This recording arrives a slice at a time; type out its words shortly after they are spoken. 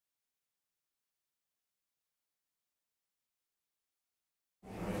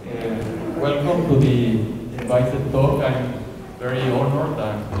the invited talk. I'm very honored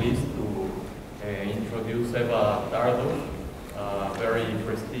and pleased to introduce Eva Tardos, a very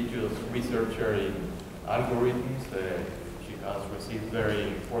prestigious researcher in algorithms. She has received very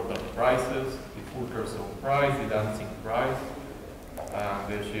important prizes, the Fulkerson Prize, the Dancing Prize,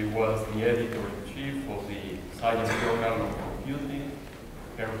 and she was the editor-in-chief of the Science Journal on Computing.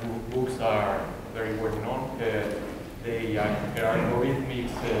 Her books are very well known. Her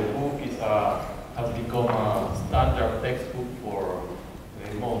algorithmics book has become a standard textbook for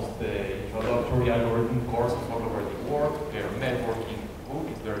the most introductory algorithm courses all over the world. Her networking book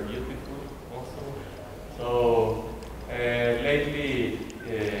is very beautiful also. So lately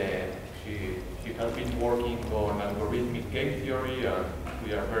she has been working on algorithmic game theory, and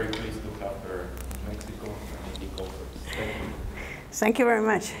we are very pleased to have her in Mexico and in the conference. Thank you. Thank you very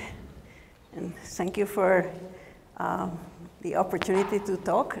much. And thank you for the opportunity to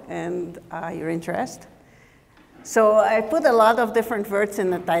talk and your interest. So I put a lot of different words in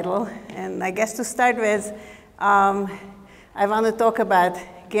the title, and I guess to start with, I want to talk about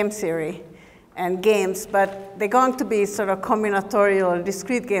game theory and games, but they're going to be sort of combinatorial or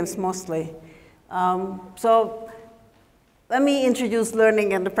discrete games mostly. So let me introduce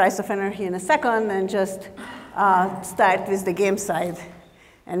learning and the price of energy in a second, and just start with the game side,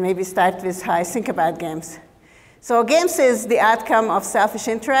 and maybe start with how I think about games. So games is the outcome of selfish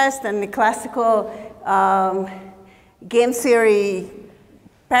interest, and the classical game theory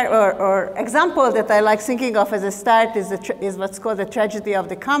or example that I like thinking of as a start is what's called the tragedy of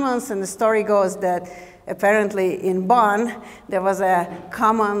the commons. And the story goes that apparently in Bonn, there was a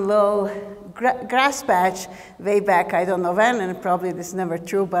common low grass patch way back, I don't know when, and probably this is never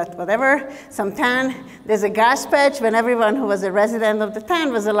true, but whatever, some town. There's a grass patch when everyone who was a resident of the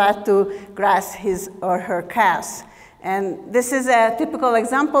town was allowed to grass his or her cows. And this is a typical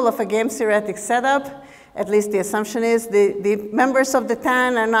example of a game theoretic setup. At least the assumption is the members of the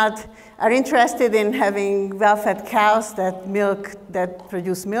town are interested in having well-fed cows that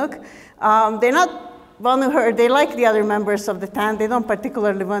produce milk. They're not want to hurt, they like the other members of the town. They don't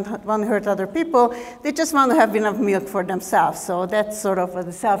particularly want to hurt other people. They just want to have enough milk for themselves. So that's sort of what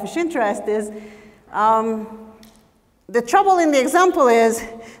the selfish interest is. The trouble in the example is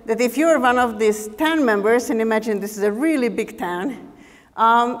that if you're one of these town members, and imagine this is a really big town,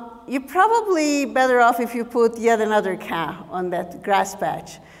 you're probably better off if you put yet another cow on that grass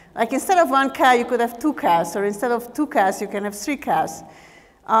patch. Like instead of one cow, you could have 2 cows, or instead of 2 cows, you can have 3 cows.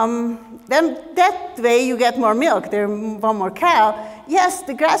 Then that way you get more milk. There's one more cow. Yes,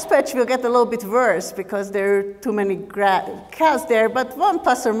 the grass patch will get a little bit worse because there are too many cows there, but 1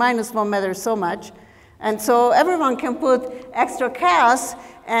 plus or minus won't matter so much. And so everyone can put extra cows,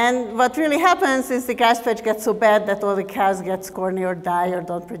 and what really happens is the grass patch gets so bad that all the cows get scrawny or die or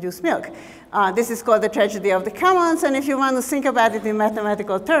don't produce milk. This is called the tragedy of the commons, and if you want to think about it in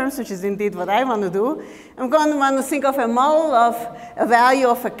mathematical terms, which is indeed what I want to do, I'm going to want to think of a model of a value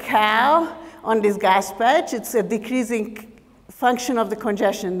of a cow on this grass patch. It's a decreasing function of the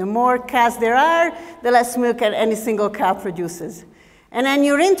congestion. The more cows there are, the less milk any single cow produces. And then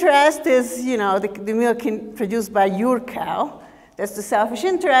your interest is, the milk produced by your cow. That's the selfish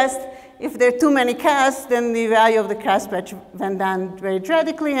interest. If there are too many cows, then the value of the grass patch went down very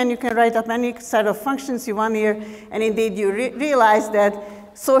dramatically, and you can write up any set of functions you want here. And indeed, you realize that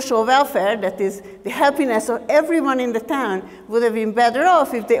social welfare, that is the happiness of everyone in the town, would have been better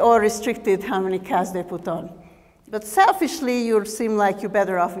off if they all restricted how many cows they put on. But selfishly, you seem like you're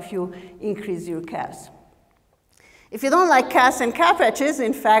better off if you increase your cows. If you don't like cows and cow patches,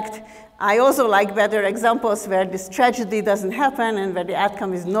 in fact, I also like better examples where this tragedy doesn't happen and where the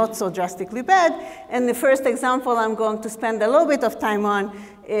outcome is not so drastically bad. And the first example I'm going to spend a little bit of time on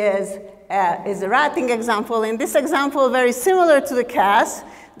is a routing example. In this example, very similar to the cows.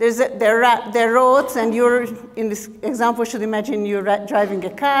 There are roads, and you're, in this example, should imagine you're driving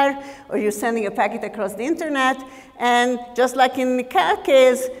a car, or you're sending a packet across the internet. And just like in the car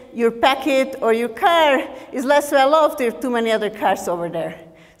case, your packet or your car is less well off. There are too many other cars over there.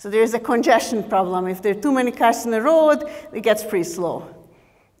 So there's a congestion problem. If there are too many cars on the road, it gets pretty slow.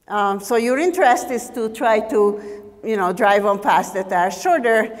 So your interest is to try to drive on paths that are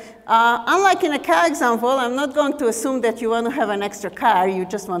shorter. Unlike in a car example, I'm not going to assume that you want to have an extra car. You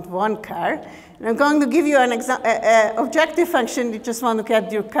just want 1 car. And I'm going to give you an objective function. You just want to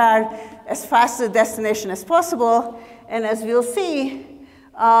get your car as fast to the destination as possible. And as we'll see,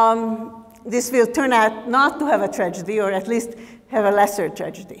 this will turn out not to have a tragedy, or at least have a lesser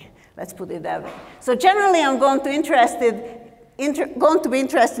tragedy. Let's put it that way. So generally, I'm going to interested going to be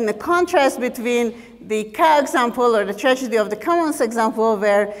interested in the contrast between the cow example or the tragedy of the commons example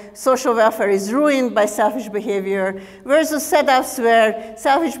where social welfare is ruined by selfish behavior versus setups where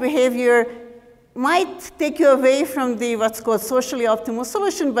selfish behavior might take you away from the what's called socially optimal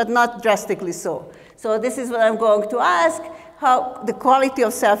solution, but not drastically so. So this is what I'm going to ask, how the quality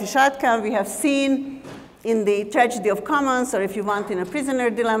of selfish outcome we have seen in the tragedy of commons, or if you want in a prisoner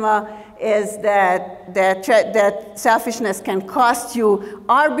dilemma, is that selfishness can cost you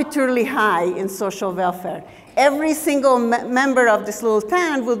arbitrarily high in social welfare. Every single member of this little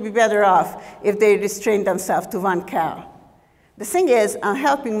town would be better off if they restrained themselves to one cow. The thing is, I'm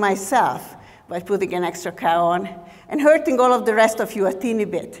helping myself by putting an extra cow on and hurting all of the rest of you a teeny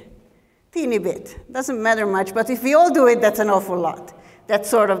bit. Teeny bit. Doesn't matter much, but if we all do it, that's an awful lot. That's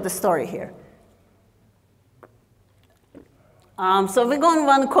sort of the story here. So we're going to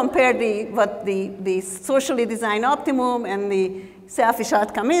want to compare what the socially designed optimum and the selfish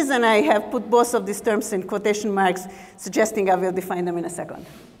outcome is, and I have put both of these terms in quotation marks, suggesting I will define them in a second.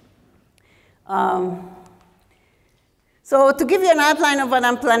 So to give you an outline of what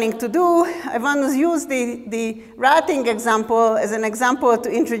I'm planning to do, I want to use the routing example as an example to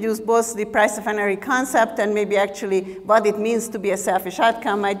introduce both the price of anarchy concept and maybe actually what it means to be a selfish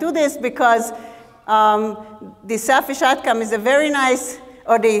outcome. I do this because the selfish outcome is a very nice,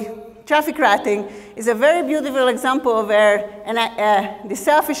 or the traffic routing is a very beautiful example where the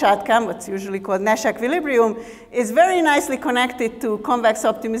selfish outcome, what's usually called Nash equilibrium, is very nicely connected to convex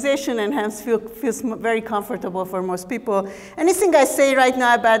optimization and hence feels very comfortable for most people. Anything I say right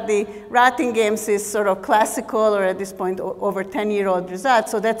now about the routing games is sort of classical or at this point over 10-year-old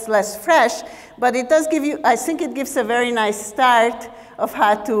results, so that's less fresh, but it does give you, I think it gives a very nice start of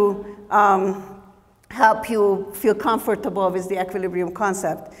how to help you feel comfortable with the equilibrium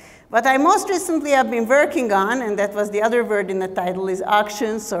concept. What I most recently have been working on, and that was the other word in the title, is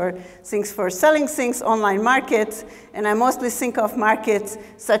auctions or things for selling things, online markets. And I mostly think of markets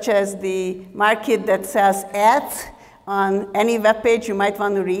such as the market that sells ads on any web page you might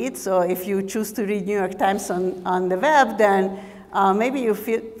want to read. So if you choose to read New York Times on the web, then maybe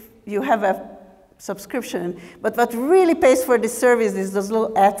you have a subscription. But what really pays for this service is those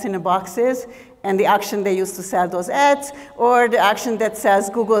little ads in the boxes and the auction they use to sell those ads, or the auction that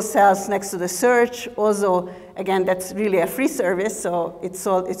sells Google sells next to the search. Also, again, that's really a free service, so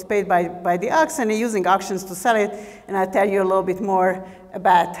it's paid by the aux, and they're using auctions to sell it. And I'll tell you a little bit more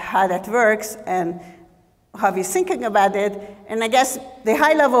about how that works and how we're thinking about it. And I guess the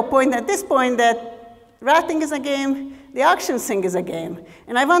high-level point at this point that routing is a game, the auction thing is a game.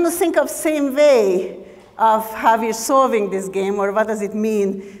 And I want to think of same way of how we're solving this game, or what does it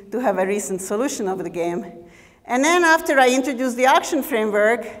mean to have a recent solution of the game. And then after I introduce the auction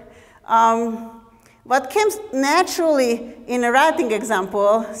framework, what comes naturally in a routing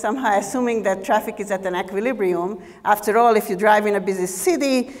example, somehow assuming that traffic is at an equilibrium, after all, if you drive in a busy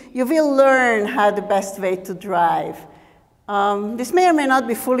city, you will learn how the best way to drive. This may or may not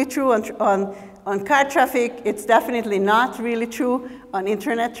be fully true on car traffic. It's definitely not really true on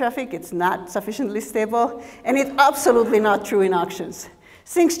internet traffic. It's not sufficiently stable. And it's absolutely not true in auctions.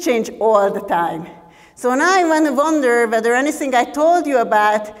 Things change all the time. So now I want to wonder whether anything I told you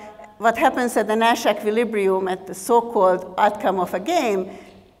about what happens at the Nash equilibrium at the so-called outcome of a game,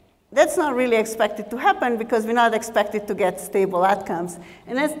 that's not really expected to happen because we're not expected to get stable outcomes.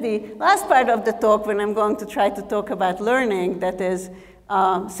 And that's the last part of the talk when I'm going to try to talk about learning, that is,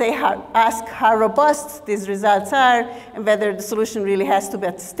 ask how robust these results are and whether the solution really has to be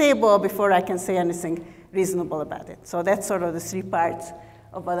stable before I can say anything reasonable about it. So that's sort of the three parts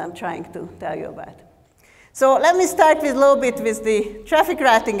of what I'm trying to tell you about. So let me start with a little bit with the traffic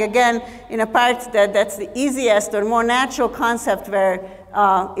routing again in a part that's the easiest or more natural concept where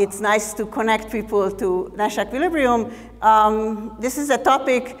it's nice to connect people to Nash equilibrium. This is a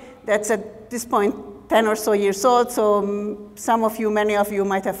topic that's at this point 10 or so years old, so some of you, many of you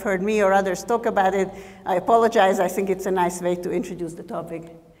might have heard me or others talk about it. I apologize, I think it's a nice way to introduce the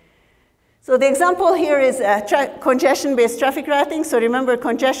topic. So the example here is congestion-based traffic routing. So remember,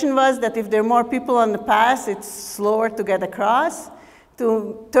 congestion was that if there are more people on the path, it's slower to get across.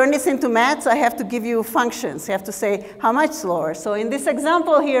 To turn this into maths, I have to give you functions. I have to say how much slower. So in this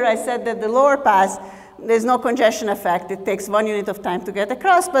example here, I said that the lower pass, there's no congestion effect. It takes 1 unit of time to get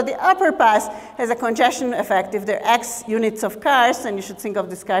across, but the upper pass has a congestion effect. If there are X units of cars, and you should think of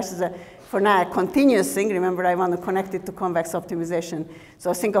these cars as for now, a continuous thing. Remember, I want to connect it to convex optimization.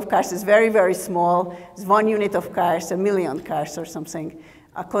 So think of cars as very, very small. It's 1 unit of cars, 1 million cars or something,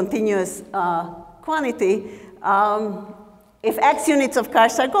 a continuous quantity. If X units of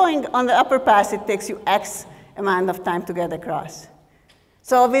cars are going on the upper pass, it takes you X amount of time to get across.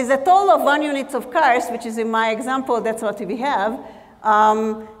 So with a total of 1 unit of cars, which is in my example, that's what we have,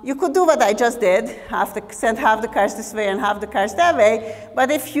 you could do what I just did, send half the cars this way and half the cars that way.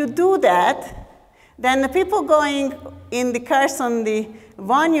 But if you do that, then the people going in the cars on the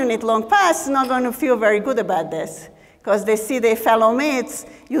 1 unit long pass are not going to feel very good about this, because they see their fellow mates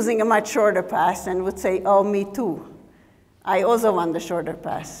using a much shorter pass and would say, oh, me too. I also want the shorter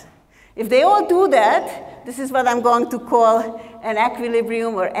pass. If they all do that, this is what I'm going to call an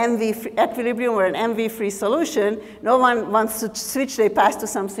equilibrium or MV-free solution. No one wants to switch their pass to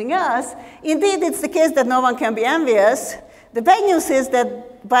something else. Indeed, it's the case that no one can be envious. The bad news is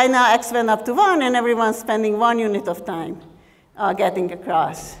that by now x went up to 1, and everyone's spending 1 unit of time getting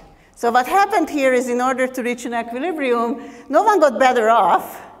across. So what happened here is, in order to reach an equilibrium, no one got better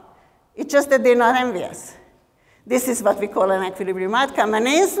off. It's just that they're not envious. This is what we call an equilibrium outcome. And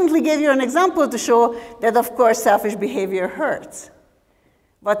I instantly gave you an example to show that, of course, selfish behavior hurts.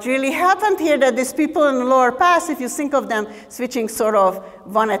 What really happened here, that these people in the lower pass, if you think of them switching sort of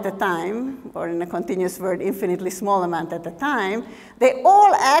one at a time, or in a continuous word, infinitely small amount at a time, they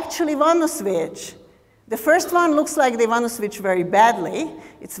all actually want to switch. The first one looks like they want to switch very badly.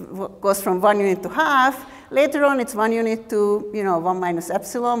 It goes from 1 unit to half. Later on, it's 1 unit to 1 minus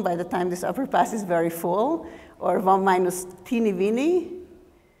epsilon by the time this upper pass is very full, or 1 minus teeny weeny.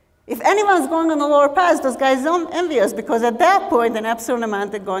 If anyone's going on the lower pass, those guys are envious, because at that point, an epsilon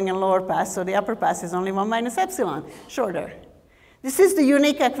amount is going in lower pass, so the upper pass is only 1 minus epsilon, shorter. This is the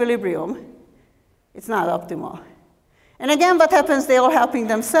unique equilibrium. It's not optimal. And again, what happens, they're all helping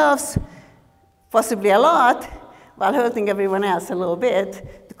themselves, possibly a lot, while hurting everyone else a little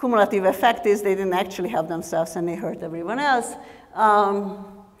bit. The cumulative effect is they didn't actually help themselves, and they hurt everyone else.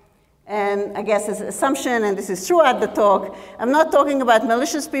 And I guess it's an assumption, and this is throughout the talk, I'm not talking about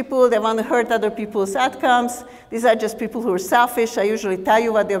malicious people that want to hurt other people's outcomes. These are just people who are selfish. I usually tell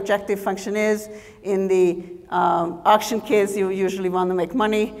you what the objective function is. In the auction case, you usually want to make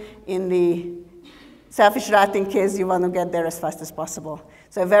money. In the selfish routing case, you want to get there as fast as possible.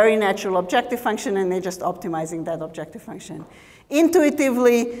 So a very natural objective function, and they're just optimizing that objective function.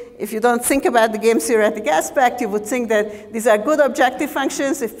 Intuitively, if you don't think about the game theoretic aspect, you would think that these are good objective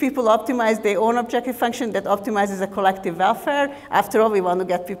functions. If people optimize their own objective function, that optimizes a collective welfare. After all, we want to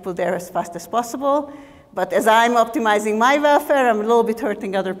get people there as fast as possible. But as I'm optimizing my welfare, I'm a little bit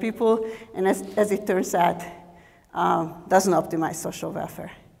hurting other people. And as it turns out, doesn't optimize social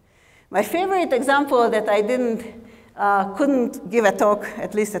welfare. My favorite example that I couldn't give a talk,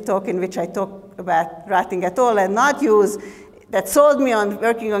 at least a talk in which I talk about routing at all and not use, that sold me on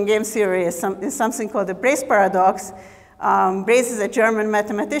working on game theory is something called the Brace paradox. Brace is a German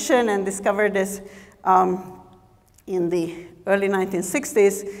mathematician and discovered this in the early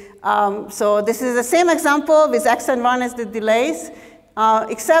 1960s. So this is the same example with x and 1 as the delays,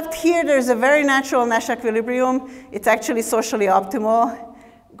 except here there's a very natural Nash equilibrium. It's actually socially optimal,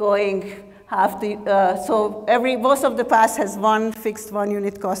 going half the, so most of the pass has one fixed 1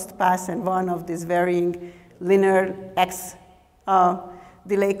 unit cost pass and one of these varying linear x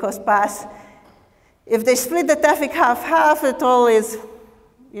delay cost pass. If they split the traffic half-half, the total is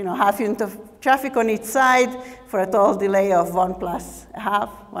half unit of traffic on each side for a total delay of 1 plus a half,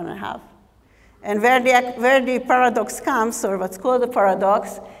 1.5. And where the paradox comes, or what's called the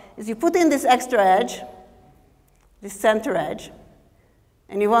paradox, is you put in this extra edge, this center edge,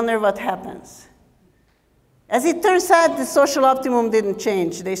 and you wonder what happens. As it turns out, the social optimum didn't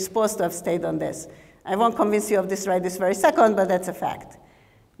change. They're supposed to have stayed on this. I won't convince you of this right this very second, but that's a fact.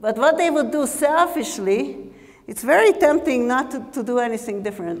 But what they would do selfishly, it's very tempting not to do anything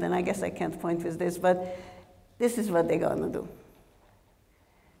different, and I guess I can't point with this, but this is what they're going to do.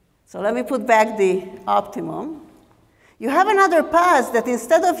 So let me put back the optimum. You have another pass that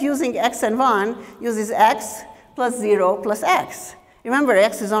instead of using x and 1, uses x plus 0 plus x. Remember,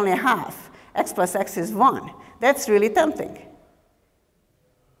 x is only a half. X plus x is 1. That's really tempting.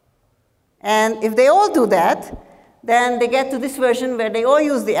 And if they all do that, then they get to this version where they all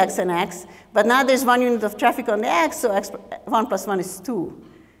use the x and x, but now there's 1 unit of traffic on the x, so 1 plus 1 is 2.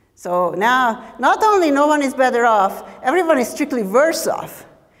 So now, not only no one is better off, everyone is strictly worse off.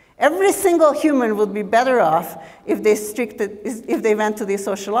 Every single human would be better off if they went to the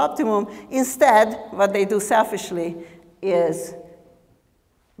social optimum. Instead, what they do selfishly is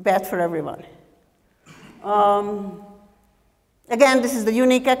bad for everyone. Again, this is the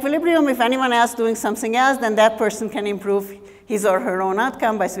unique equilibrium. If anyone else doing something else, then that person can improve his or her own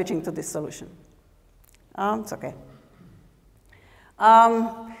outcome by switching to this solution. It's OK.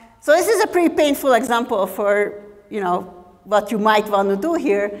 So this is a pretty painful example for what you might want to do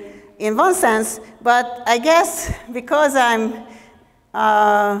here. in one sense, but I guess because I'm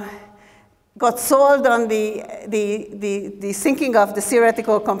got sold on the thinking of the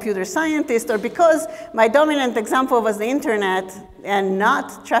theoretical computer scientist, or because my dominant example was the internet and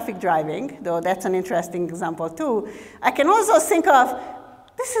not traffic driving, though that's an interesting example too, I can also think of,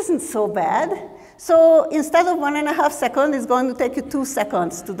 this isn't so bad. So instead of 1.5 seconds, it's going to take you 2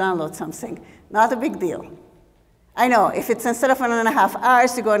 seconds to download something. Not a big deal. I know, if it's instead of 1.5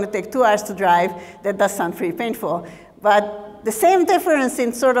 hours, you're going to take 2 hours to drive, that does sound pretty painful. But the same difference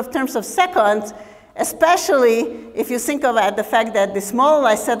in sort of terms of seconds, especially if you think about the fact that this model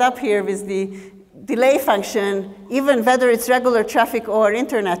I set up here with the delay function, even whether it's regular traffic or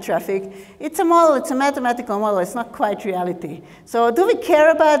internet traffic, it's a model, it's a mathematical model, it's not quite reality. So do we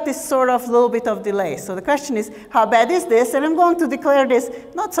care about this sort of little bit of delay? So the question is, how bad is this? And I'm going to declare this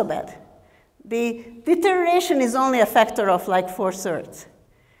not so bad. The deterioration is only a factor of like 4/3.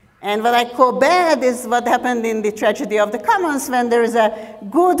 And what I call bad is what happened in the tragedy of the commons, when there is a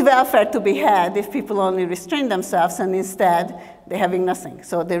good welfare to be had if people only restrain themselves, and instead they're having nothing.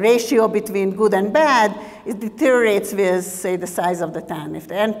 So the ratio between good and bad, it deteriorates with, say, the size of the tan. If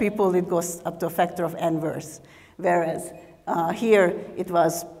the n people, it goes up to a factor of n worse. Whereas here it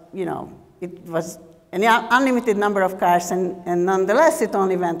was, you know, it was an unlimited number of cars, and nonetheless it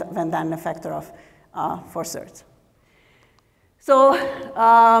only went down a factor of 4/3. So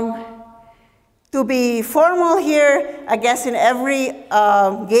to be formal here, I guess in every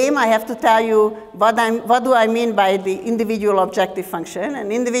game I have to tell you what do I mean by the individual objective function.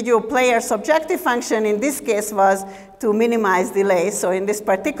 An individual player's objective function in this case was to minimize delay. So in this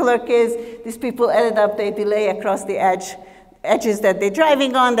particular case, these people added up the delay across the edges that they're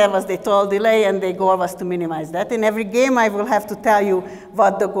driving on. That was the total delay, and the goal was to minimize that. In every game, I will have to tell you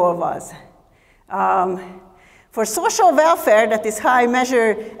what the goal was. For social welfare, that is how I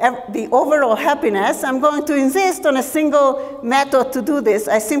measure the overall happiness, I'm going to insist on a single method to do this.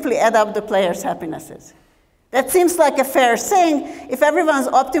 I simply add up the players' happinesses. That seems like a fair thing. If everyone's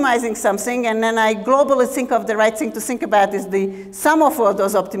optimizing something, and then I globally think of the right thing to think about is the sum of all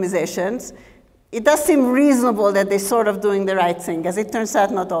those optimizations, it does seem reasonable that they're sort of doing the right thing. As it turns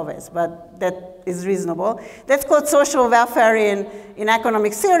out, not always, but that is reasonable. That's called social welfare in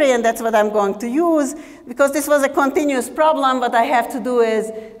economic theory, and that's what I'm going to use. Because this was a continuous problem, what I have to do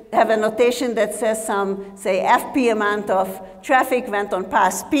is have a notation that says some, say, FP amount of traffic went on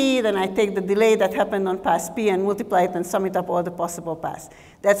pass P, then I take the delay that happened on pass P and multiply it and sum it up all the possible paths.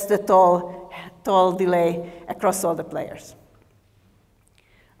 That's the total delay across all the players.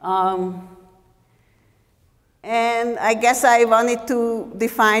 And I guess I wanted to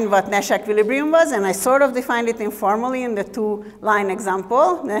define what Nash equilibrium was, and I sort of defined it informally in the 2-line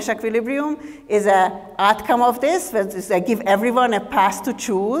example. Nash equilibrium is an outcome of this, which is I give everyone a path to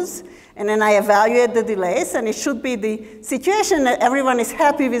choose, and then I evaluate the delays, and it should be the situation that everyone is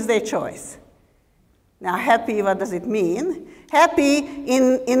happy with their choice. Now, happy, what does it mean? Happy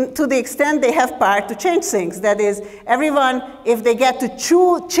to the extent they have power to change things. That is, everyone, if they get to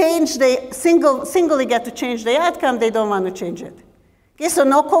change the singly get to change the outcome, they don't want to change it. Okay, so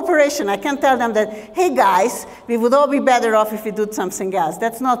no cooperation. I can tell them that, hey guys, we would all be better off if we did something else.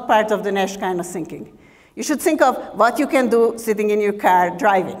 That's not part of the Nash kind of thinking. You should think of what you can do sitting in your car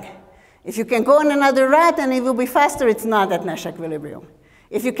driving. If you can go on another route and it will be faster, it's not at Nash equilibrium.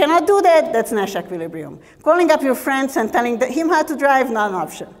 If you cannot do that, that's Nash equilibrium. Calling up your friends and telling him how to drive, not an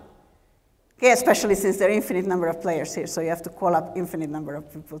option. Okay, especially since there are infinite number of players here, so you have to call up infinite number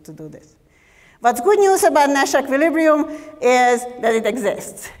of people to do this. What's good news about Nash equilibrium is that it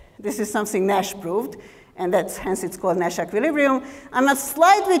exists. This is something Nash proved, and hence it's called Nash equilibrium. I'm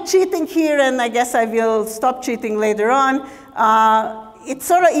slightly cheating here, and I guess I will stop cheating later on. It's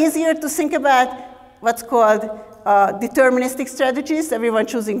sort of easier to think about what's called deterministic strategies, everyone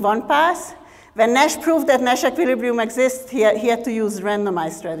choosing one path. When Nash proved that Nash equilibrium exists, he had to use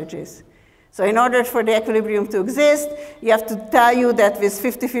randomized strategies. So in order for the equilibrium to exist, you have to tell you that with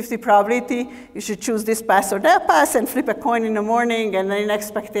 50-50 probability, you should choose this path or that path and flip a coin in the morning, and in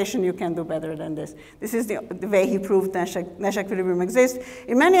expectation, you can do better than this. This is the way he proved Nash equilibrium exists.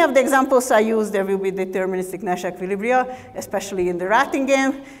 In many of the examples I use, there will be deterministic Nash equilibria, especially in the routing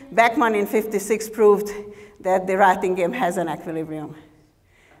game. Beckman in '56 proved that the routing game has an equilibrium.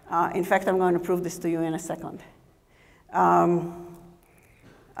 In fact, I'm going to prove this to you in a second.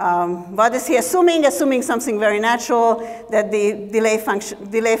 What is he assuming? Assuming something very natural, that the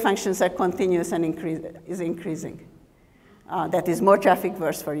delay functions are continuous and is increasing. That is more traffic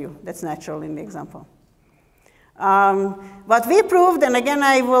worse for you. That's natural in the example. What we proved, and again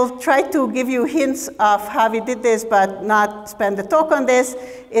I will try to give you hints of how we did this but not spend the talk on this,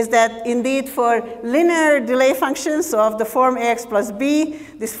 is that indeed for linear delay functions, so of the form ax plus b,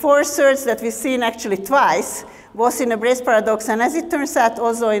 these four surds that we've seen actually twice, both in the Brace paradox, and as it turns out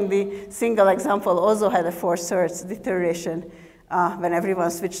also in the single example also had a four surds deterioration when everyone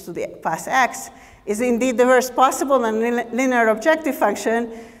switched to the path x, is indeed the worst possible and linear objective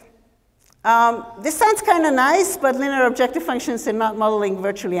function. This sounds kind of nice, but linear objective functions are not modeling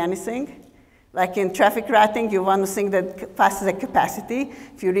virtually anything. Like in traffic routing, you want to think that passes a capacity.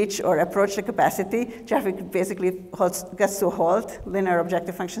 If you reach or approach the capacity, traffic basically gets to a halt. Linear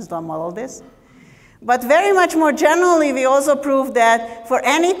objective functions don't model this. But very much more generally, we also proved that for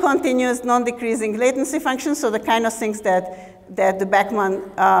any continuous non-decreasing latency function, so the kind of things that the Beckman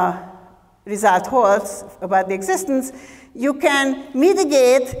result holds about the existence, you can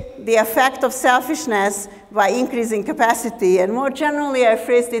mitigate the effect of selfishness by increasing capacity. And more generally, I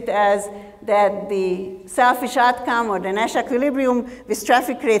phrased it as that the selfish outcome or the Nash equilibrium with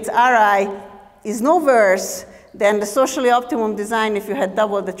traffic rates Ri is no worse than the socially optimum design if you had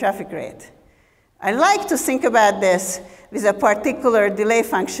doubled the traffic rate. I like to think about this with a particular delay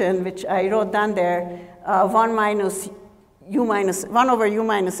function, which I wrote down there, 1 over u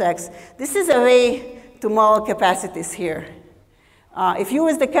minus x. This is a way to model capacities here. If u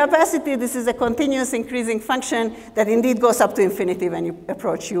is the capacity, this is a continuous increasing function that indeed goes up to infinity when you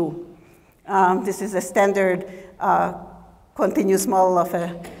approach u. This is a standard continuous model of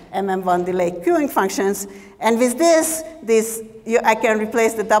a MM1 delay queuing functions. And with this I can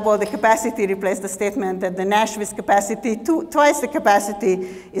replace the double the capacity, replace the statement that the Nash with capacity twice the capacity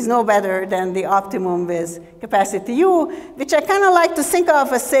is no better than the optimum with capacity u, which I kind of like to think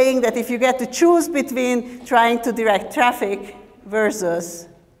of as saying that if you get to choose between trying to direct traffic versus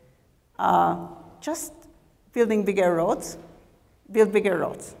just building bigger roads, build bigger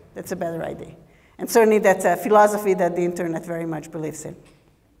roads. That's a better idea. And certainly that's a philosophy that the internet very much believes in.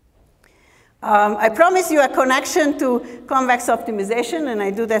 I promise you a connection to convex optimization, and I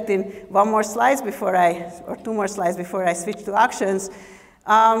do that in one more slide before or two more slides before I switch to auctions.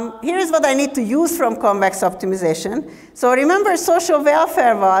 Here's what I need to use from convex optimization. So remember, social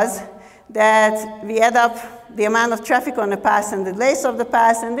welfare was that we add up the amount of traffic on the path and the delays of the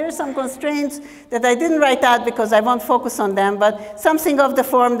path, and there are some constraints that I didn't write out because I won't focus on them, but something of the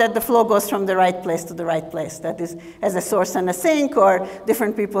form that the flow goes from the right place to the right place, that is, as a source and a sink, or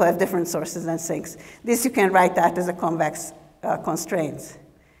different people have different sources and sinks. This you can write out as a convex constraint.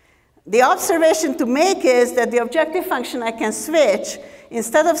 The observation to make is that the objective function I can switch,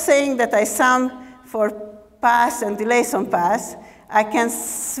 instead of saying that I sum for paths and delays on paths, I can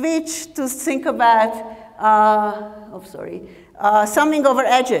switch to think about summing over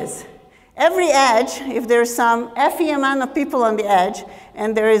edges. Every edge, if there's some FE amount of people on the edge,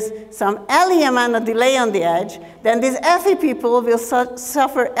 and there is some LE amount of delay on the edge, then these FE people will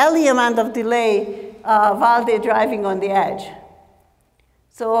suffer LE amount of delay while they're driving on the edge.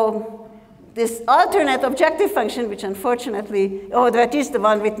 So this alternate objective function, which unfortunately, that is the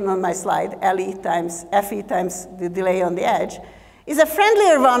one written on my slide, LE times FE times the delay on the edge, is a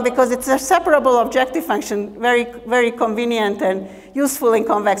friendlier one because it's a separable objective function, very, very convenient and useful in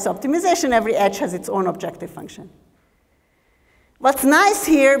convex optimization. Every edge has its own objective function. What's nice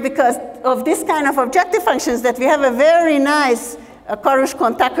here, because of this kind of objective functions, that we have a very nice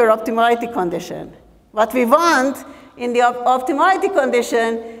Karushkon-Tucker optimality condition. What we want in the optimality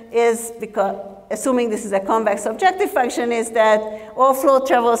condition is, because assuming this is a convex objective function, is that all flow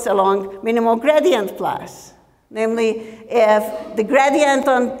travels along minimal gradient plus. Namely, if the gradient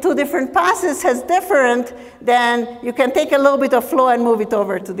on two different passes has different, then you can take a little bit of flow and move it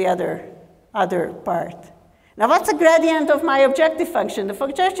over to the other part. Now, what's the gradient of my objective function?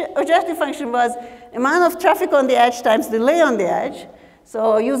 The objective function was amount of traffic on the edge times delay on the edge.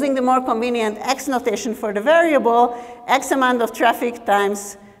 So using the more convenient x notation for the variable, x amount of traffic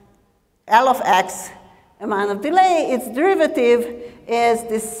times L of x amount of delay, its derivative is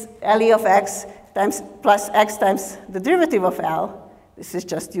this LE of x times plus x times the derivative of L. This is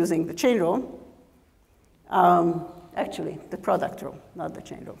just using the chain rule. Actually, the product rule, not the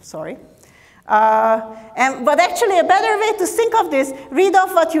chain rule, sorry. But actually, a better way to think of this, read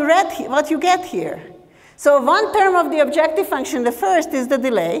off what you get here. So one term of the objective function, the first is the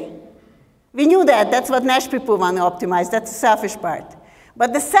delay. We knew that. That's what Nash people want to optimize. That's the selfish part.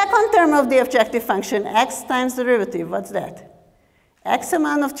 But the second term of the objective function, x times the derivative, what's that? X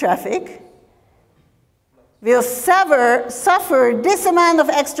amount of traffic will suffer this amount of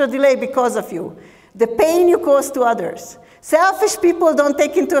extra delay because of you, the pain you cause to others. Selfish people don't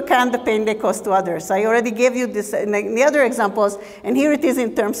take into account the pain they cause to others. I already gave you this in the other examples, and here it is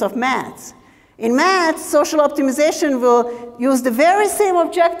in terms of maths. In maths, social optimization will use the very same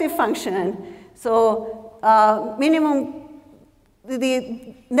objective function. So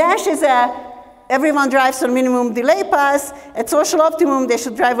the Nash is everyone drives on minimum delay path. At social optimum, they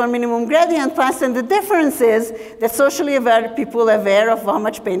should drive on minimum gradient path, and the difference is that socially aware people are aware of how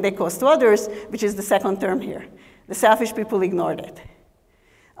much pain they cause to others, which is the second term here. The selfish people ignored it.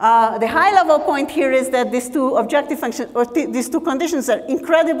 The high-level point here is that these two objective functions, or these two conditions are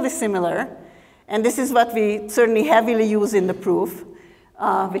incredibly similar, and this is what we certainly heavily use in the proof,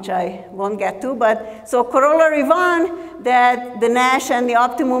 which I won't get to. But so corollary one, that the Nash and the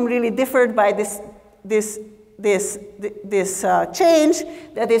optimum really differed by this change.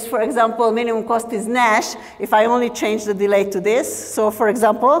 That is, for example, minimum cost is Nash if I only change the delay to this. So for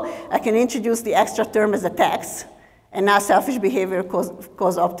example, I can introduce the extra term as a tax, and now selfish behavior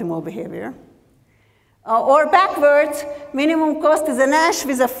cause optimal behavior. Or backwards, minimum cost is a Nash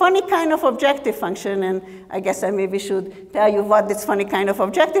with a funny kind of objective function, and I guess I maybe should tell you what this funny kind of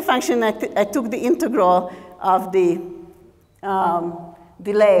objective function. I took the integral of the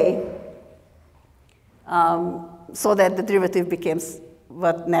delay so that the derivative becomes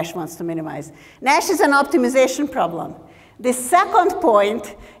what Nash wants to minimize. Nash is an optimization problem. The second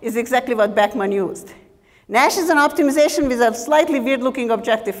point is exactly what Beckman used. Nash is an optimization with a slightly weird-looking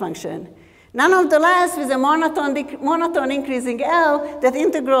objective function. Nonetheless, with a monotone increasing L, that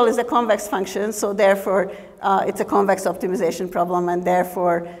integral is a convex function, so therefore it's a convex optimization problem, and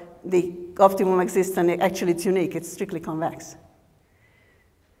therefore the optimum exists, and actually it's unique, it's strictly convex.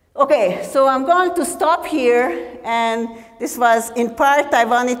 Okay, so I'm going to stop here, and this was, in part, I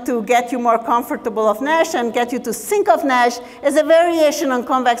wanted to get you more comfortable of Nash and get you to think of Nash as a variation on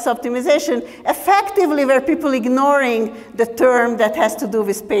convex optimization, effectively where people ignoring the term that has to do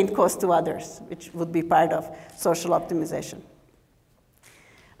with pain caused to others, which would be part of social optimization.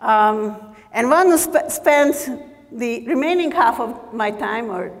 And one who spends the remaining half of my time,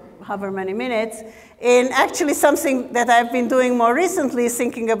 or however many minutes, in actually something that I've been doing more recently,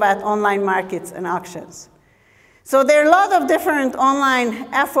 thinking about online markets and auctions. So there are a lot of different online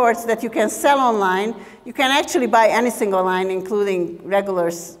efforts that you can sell online. You can actually buy anything online, including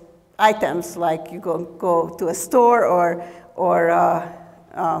regular items, like you go to a store or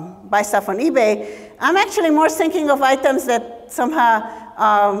buy stuff on eBay. I'm actually more thinking of items that somehow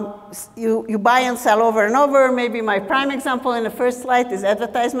you buy and sell over and over. Maybe my prime example in the first slide is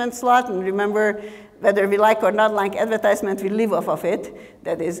advertisement slot. And remember, whether we like or not like advertisement, we live off of it.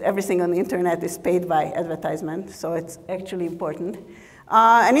 That is, everything on the internet is paid by advertisement, so it's actually important.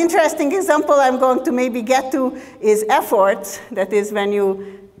 An interesting example I'm going to maybe get to is efforts. That is, when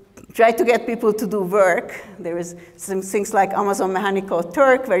you try to get people to do work. There is some things like Amazon Mechanical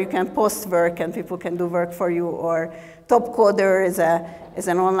Turk, where you can post work and people can do work for you, or Topcoder is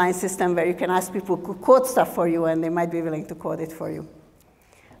an online system where you can ask people to code stuff for you, and they might be willing to code it for you.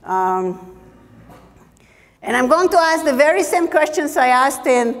 And I'm going to ask the very same questions I asked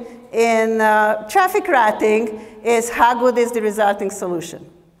in traffic routing, is how good is the resulting solution?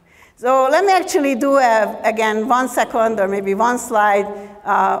 So let me actually do, again, 1 second or maybe one slide,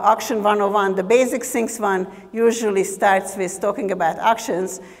 auction 101. The basic things one usually starts with talking about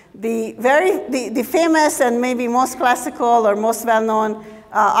auctions. The famous and maybe most classical or most well-known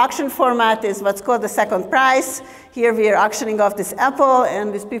auction format is what's called the second price. Here we are auctioning off this apple,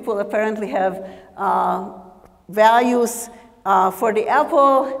 and these people apparently have values for the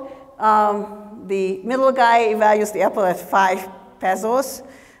apple. The middle guy values the apple at 5 pesos.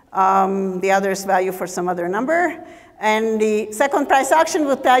 The others value for some other number. And the second price auction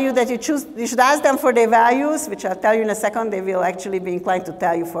will tell you that you should ask them for their values, which I'll tell you in a second. They will actually be inclined to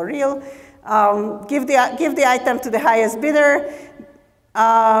tell you for real. Give the item to the highest bidder,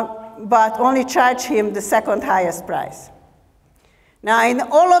 but only charge him the second highest price. Now, in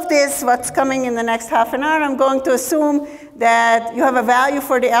all of this, what's coming in the next half an hour, I'm going to assume that you have a value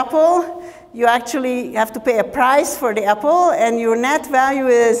for the apple. You actually have to pay a price for the apple, and your net value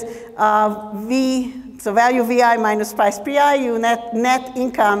is so value VI minus price PI. Your net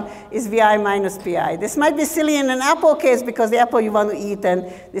income is VI minus PI. This might be silly in an apple case because the apple you want to eat, and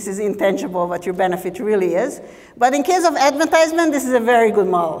this is intangible what your benefit really is. But in case of advertisement, this is a very good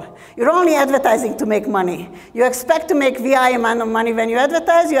model. You're only advertising to make money. You expect to make VI amount of money when you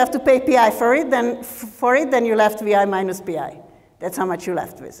advertise. You have to pay PI for it, then you left VI minus PI. That's how much you're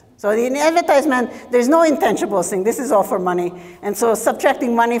left with. So in advertisement, there's no intangible thing. This is all for money. And so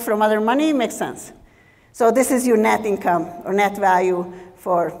subtracting money from other money makes sense. So this is your net income or net value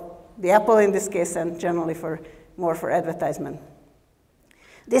for the apple in this case, and generally for more for advertisement.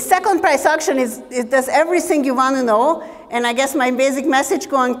 The second price auction it does everything you want to know, and I guess my basic message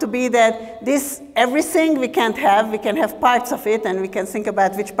going to be that this everything we can't have. We can have parts of it, and we can think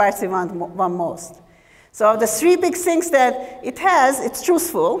about which parts we want most. So the three big things that it has, it's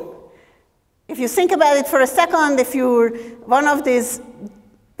truthful. If you think about it for a second, if you're one of these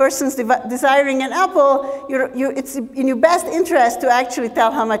persons desiring an apple, it's in your best interest to actually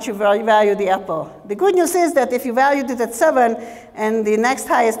tell how much you value the apple. The good news is that if you valued it at 7 and the next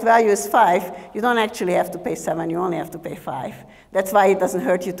highest value is 5, you don't actually have to pay 7, you only have to pay 5. That's why it doesn't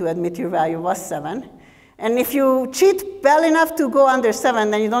hurt you to admit your value was 7. And if you cheat well enough to go under 7,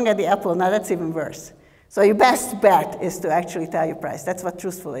 then you don't get the apple. Now that's even worse. So your best bet is to actually tell your price. That's what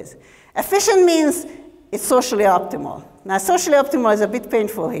truthful is. Efficient means it's socially optimal. Now, socially optimal is a bit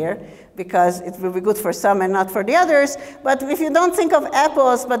painful here because it will be good for some and not for the others. But if you don't think of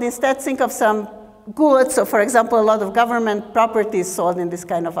apples, but instead think of some goods, so for example, a lot of government property is sold in this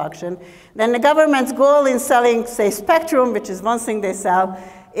kind of auction, then the government's goal in selling, say, spectrum, which is one thing they sell,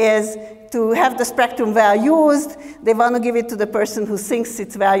 is to have the spectrum valued. They want to give it to the person who thinks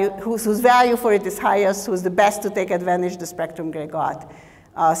its value, whose value for it is highest, who's the best to take advantage of the spectrum they got.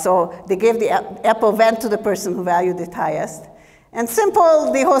 So they gave the apple went to the person who valued it highest. And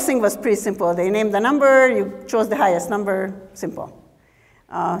simple, the whole thing was pretty simple. They named the number, you chose the highest number, simple.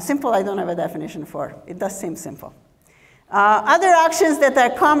 Simple, I don't have a definition for. It does seem simple. Other auctions that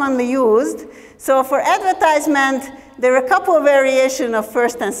are commonly used. So for advertisement, there are a couple of variations of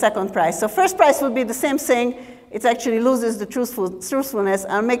first and second price. So first price would be the same thing. It actually loses the truthfulness.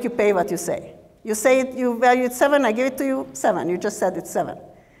 I'll make you pay what you say. You say you value it 7, I give it to you 7. You just said it's 7.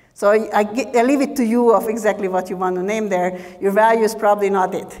 So I leave it to you of exactly what you want to name there. Your value is probably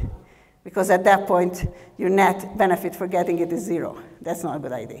not it, because at that point, your net benefit for getting it is 0. That's not a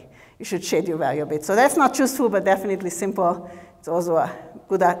good idea. You should shade your value a bit. So that's not truthful, but definitely simple. It's also a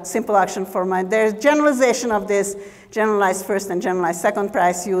good simple action format. There's generalization of this, generalized first and generalized second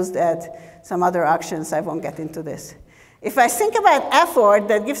price used at some other auctions. I won't get into this. If I think about effort,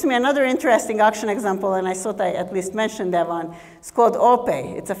 that gives me another interesting auction example, and I thought I at least mentioned that one. It's called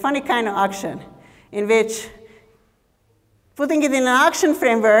all-pay. It's a funny kind of auction in which, putting it in an auction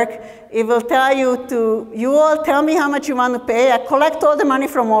framework, it will tell you all tell me how much you want to pay. I collect all the money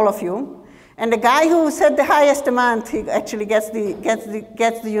from all of you. And the guy who said the highest amount, he actually gets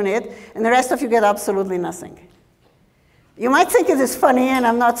the unit, and the rest of you get absolutely nothing. You might think it is funny, and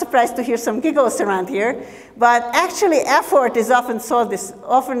I'm not surprised to hear some giggles around here, but actually effort is often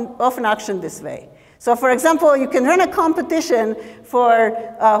often auctioned this way. So for example, you can run a competition for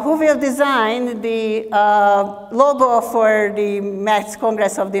who will design the logo for the Maths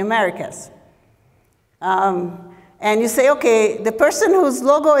Congress of the Americas. And you say, okay, the person whose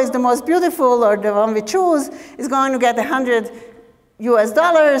logo is the most beautiful, or the one we choose, is going to get $100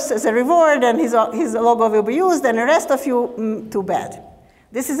 as a reward, and his logo will be used, and the rest of you, too bad.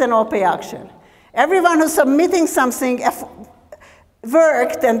 This is an all-pay auction. Everyone who's submitting something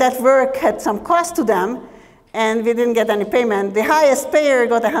worked, and that work had some cost to them, and we didn't get any payment. The highest payer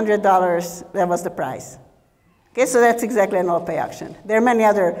got $100. That was the price. Okay, so that's exactly an all-pay auction. There are many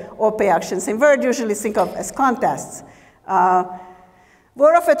other all-pay auctions in Word, usually think of as contests.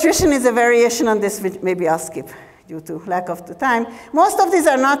 War of attrition is a variation on this, which maybe I'll skip due to lack of the time. Most of these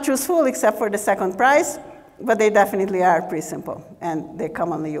are not truthful except for the second price, but they definitely are pretty simple, and they're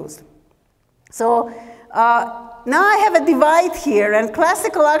commonly used. So now I have a divide here, and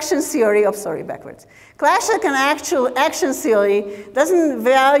classical action theory, backwards. Classical and actual action theory doesn't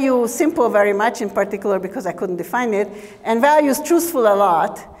value simple very much, in particular because I couldn't define it, and values truthful a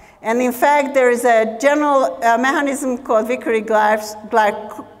lot. And in fact, there is a general mechanism called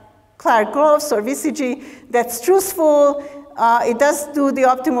Vickery-Clark-Groves, or VCG, that's truthful. It does do the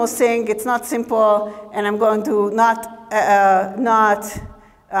optimal thing. It's not simple, and I'm going to not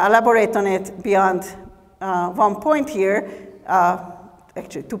elaborate on it beyond 1 point here.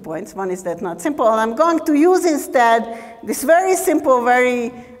 Actually, 2 points. One is that not simple. I'm going to use instead this very simple,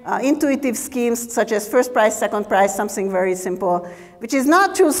 very intuitive schemes, such as first price, second price, something very simple, which is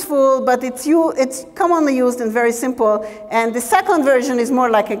not truthful, but it's commonly used and very simple. And the second version is more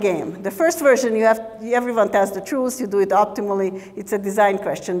like a game. The first version, everyone tells the truth, you do it optimally. It's a design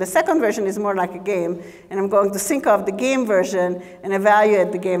question. The second version is more like a game, and I'm going to think of the game version and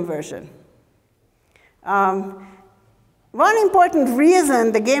evaluate the game version. One important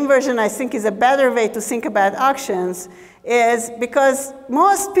reason the game version, I think, is a better way to think about auctions is because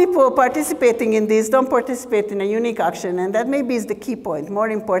most people participating in these don't participate in a unique auction, and that maybe is the key point, more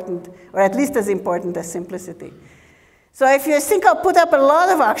important, or at least as important as simplicity. So if you think I'll put up a lot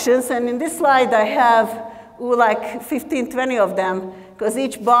of auctions, and in this slide I have like 15, 20 of them, because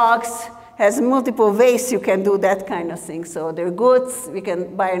each box has multiple ways you can do that kind of thing. So there are goods we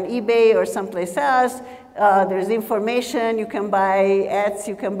can buy on eBay or someplace else. There's information, you can buy ads,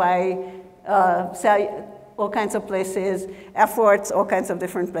 you can buy, sell all kinds of places, efforts, all kinds of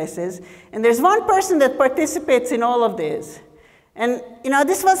different places. And there's one person that participates in all of these. And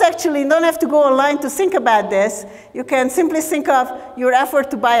this was actually, you don't have to go online to think about this. You can simply think of your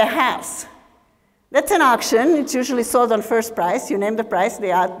effort to buy a house. That's an auction. It's usually sold on first price. You name the price.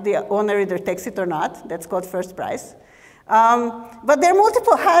 The owner either takes it or not. That's called first price. But there are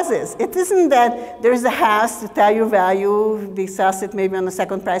multiple houses. It isn't that there's a house to tell you value. We sell it maybe on the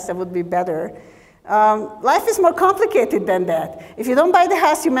second price. That would be better. Life is more complicated than that. If you don't buy the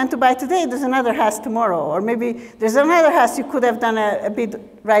house you meant to buy today, there's another house tomorrow. Or maybe there's another house you could have done a bid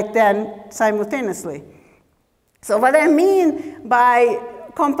right then simultaneously. So what I mean by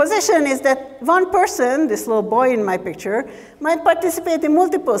composition is that one person, this little boy in my picture, might participate in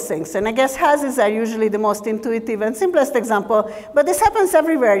multiple things. And I guess houses are usually the most intuitive and simplest example. But this happens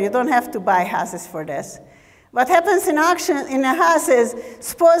everywhere. You don't have to buy houses for this. What happens in auction in a house is,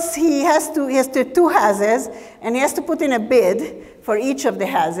 suppose he has two houses, and he has to put in a bid for each of the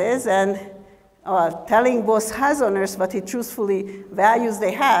houses, and telling both house owners what he truthfully values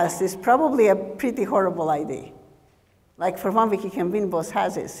the house is probably a pretty horrible idea. Like for 1 week, he can win both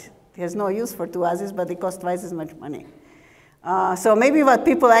houses. He has no use for two houses, but they cost twice as much money. So maybe what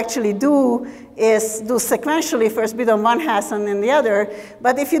people actually do is do sequentially, first bid on one house and then the other.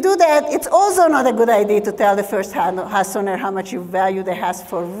 But if you do that, it's also not a good idea to tell the first house owner how much you value the house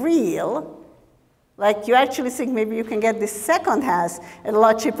for real. Like you actually think maybe you can get this second house at a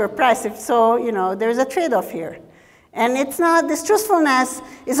lot cheaper price. If so, there's a trade-off here. And it's not, this truthfulness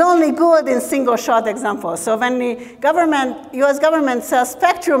is only good in single shot examples. So when the US government sells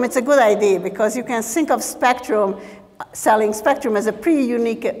Spectrum, it's a good idea because you can think of selling Spectrum as a pretty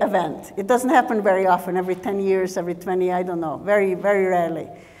unique event. It doesn't happen very often, every 10 years, every 20, I don't know, very, very rarely.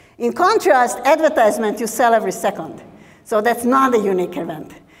 In contrast, advertisement you sell every second. So that's not a unique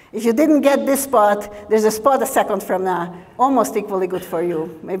event. If you didn't get this spot, there's a spot a second from now, almost equally good for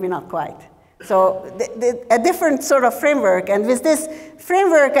you, maybe not quite. So a different sort of framework, and with this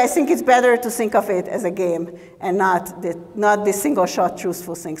framework, I think it's better to think of it as a game and not the single shot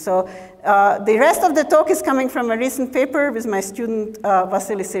truthful thing. So the rest of the talk is coming from a recent paper with my student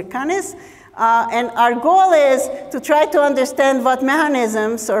Vasilis Sirkanis, and our goal is to try to understand what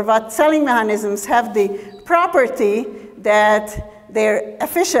mechanisms or what selling mechanisms have the property that they're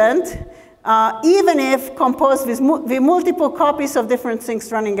efficient, even if composed with multiple copies of different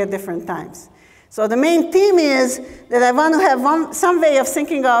things running at different times. So the main theme is that I want to have some way of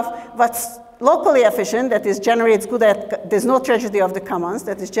thinking of what's locally efficient, that is generates good there's no tragedy of the commons,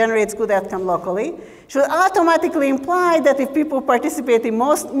 that is generates good outcome locally, should automatically imply that if people participate in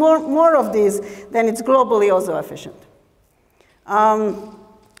more of these, then it's globally also efficient.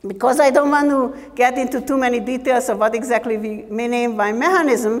 Because I don't want to get into too many details of what exactly we may name by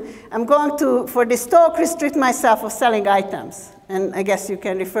mechanism, I'm going to, for this talk, restrict myself of selling items. And I guess you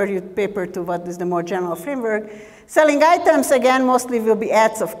can refer your paper to what is the more general framework. Selling items, again, mostly will be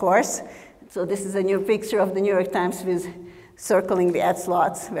ads, of course. So this is a new picture of the New York Times with circling the ad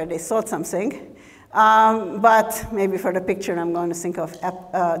slots where they sold something. But maybe for the picture, I'm going to think of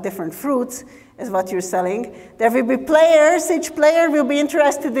different fruits as what you're selling. There will be players. Each player will be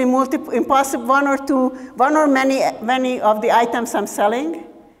interested in one or many of the items I'm selling.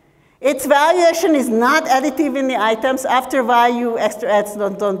 Its valuation is not additive in the items. After value, extra ads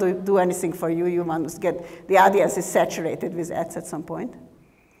don't do anything for you. You want to get the audience is saturated with ads at some point.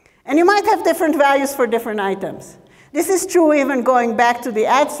 And you might have different values for different items. This is true even going back to the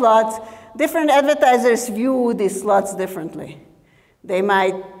ad slots. Different advertisers view these slots differently. They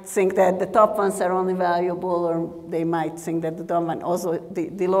might think that the top ones are only valuable, or they might think that the top one also,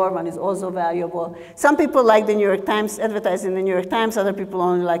 the lower one is also valuable. Some people like the New York Times, advertise in the New York Times. Other people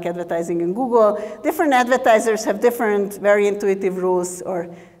only like advertising in Google. Different advertisers have different, very intuitive rules,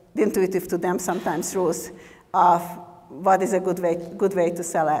 or intuitive to them sometimes, rules of what is a good way to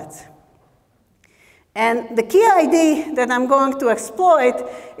sell ads. And the key idea that I'm going to exploit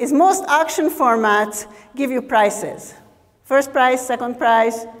is most auction formats give you prices. First price, second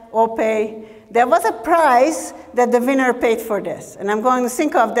price, all pay. There was a price that the winner paid for this. And I'm going to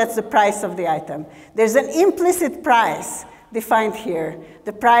think of that's the price of the item. There's an implicit price defined here,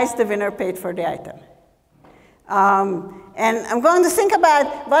 the price the winner paid for the item. And I'm going to think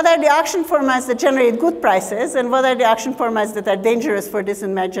about what are the auction formats that generate good prices and what are the auction formats that are dangerous for this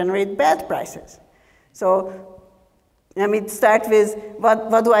and might generate bad prices. So let me start with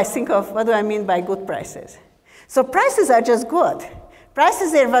what do I think of, what do I mean by good prices? So prices are just good.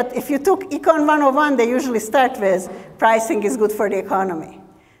 Prices are what, if you took Econ 101, they usually start with pricing is good for the economy.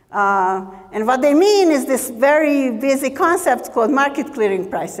 And what they mean is this very basic concept called market clearing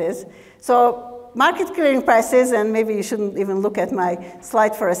prices. So market clearing prices, and maybe you shouldn't even look at my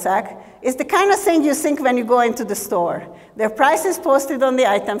slide for a sec, is the kind of thing you think when you go into the store. There are prices posted on the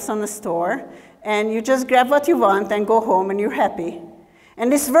items on the store, and you just grab what you want and go home and you're happy. And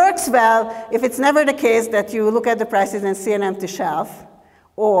this works well if it's never the case that you look at the prices and see an empty shelf.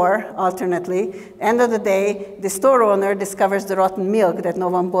 Or, alternately, end of the day, the store owner discovers the rotten milk that no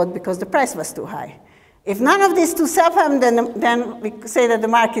one bought because the price was too high. If none of these two happen, then we say that the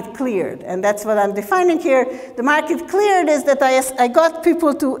market cleared. And that's what I'm defining here. The market cleared is that I got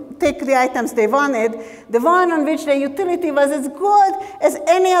people to take the items they wanted, the one on which the utility was as good as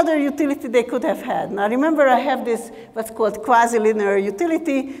any other utility they could have had. Now remember, I have this what's called quasi-linear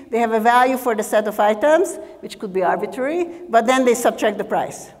utility. They have a value for the set of items, which could be arbitrary, but then they subtract the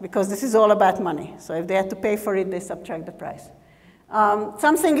price, because this is all about money. So if they had to pay for it, they subtract the price.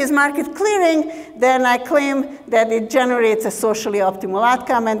 Something is market clearing, then I claim that it generates a socially optimal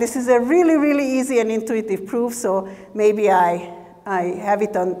outcome. And this is a really, really easy and intuitive proof. So maybe I have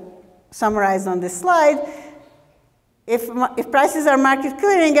it summarized on this slide. If prices are market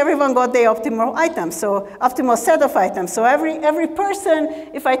clearing, everyone got the optimal item, so optimal set of items. So every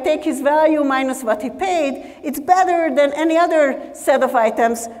person, if I take his value minus what he paid, it's better than any other set of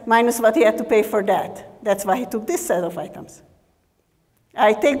items minus what he had to pay for that. That's why he took this set of items.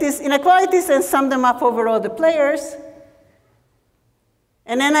 I take these inequalities and sum them up over all the players.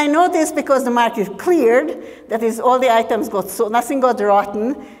 And then I notice, because the market cleared, that is, all the items got sold, nothing got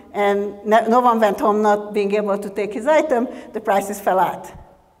rotten, and no one went home not being able to take his item, the prices fell out.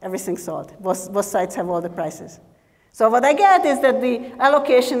 Everything sold. Both sides have all the prices. So what I get is that the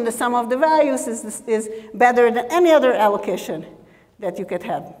allocation, the sum of the values, is better than any other allocation that you could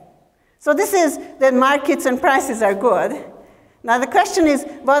have. So this is that markets and prices are good. Now the question is,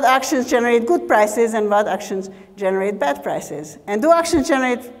 what actions generate good prices and what actions generate bad prices? And do actions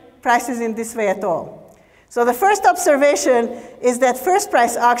generate prices in this way at all? So the first observation is that first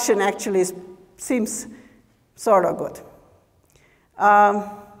price auction actually seems sort of good.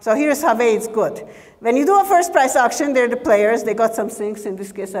 So here's how it's good. When you do a first price auction, they're the players. They got some things. In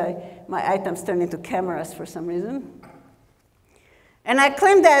this case, my items turned into cameras for some reason. And I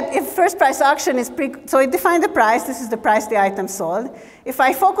claim that if first price auction is so it defined the price. This is the price the item sold. If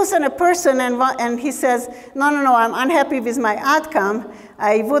I focus on a person and he says, no, I'm unhappy with my outcome,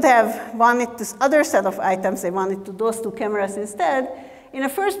 I would have wanted this other set of items. I wanted those two cameras instead. In a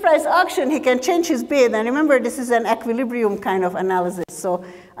first price auction, he can change his bid. And remember, this is an equilibrium kind of analysis. So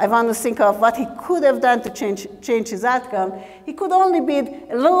I want to think of what he could have done to change his outcome. He could only bid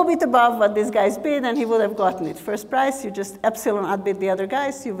a little bit above what this guy's bid, and he would have gotten it. First price, you just epsilon outbid the other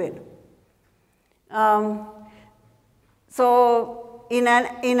guys, you win. So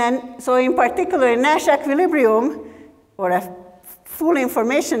in particular, in Nash equilibrium, or a full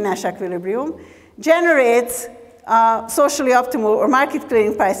information Nash equilibrium, generates socially optimal or market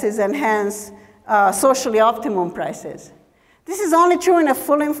clearing prices, and hence socially optimum prices. This is only true in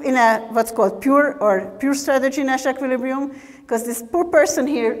what's called pure strategy Nash equilibrium, because this poor person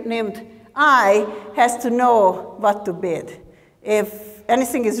here named I has to know what to bid. If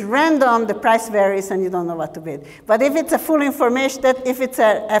anything is random, the price varies and you don't know what to bid. But if it's a full information, if it's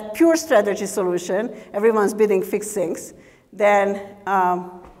a pure strategy solution, everyone's bidding fixed things, then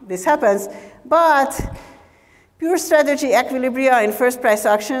this happens. But pure strategy equilibria in first price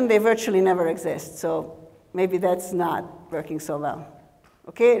auction, they virtually never exist. So maybe that's not working so well.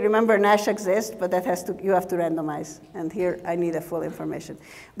 Okay, remember Nash exists, but you have to randomize. And here I need a full information.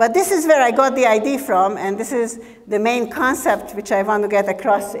 But this is where I got the idea from, and this is the main concept which I want to get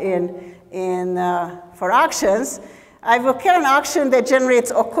across for auctions. I will carry an auction that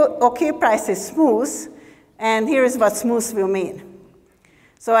generates okay prices smooth, and here is what smooth will mean.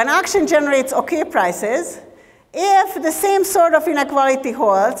 So an auction generates okay prices if the same sort of inequality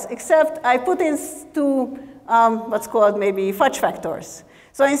holds, except I put in two what's called maybe fudge factors.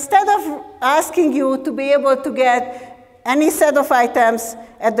 So instead of asking you to be able to get any set of items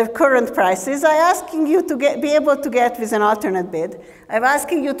at the current prices, I'm asking you to be able to get with an alternate bid. I'm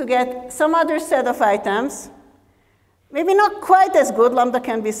asking you to get some other set of items, maybe not quite as good. Lambda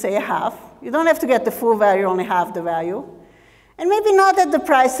can be, say, half. You don't have to get the full value, only half the value. And maybe not at the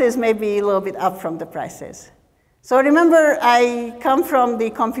prices, maybe a little bit up from the prices. So remember, I come from the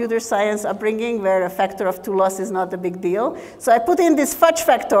computer science upbringing where a factor of 2 loss is not a big deal. So I put in these fudge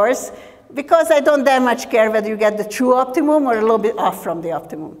factors because I don't that much care whether you get the true optimum or a little bit off from the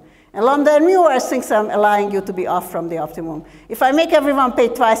optimum. And lambda and mu are things I'm allowing you to be off from the optimum. If I make everyone pay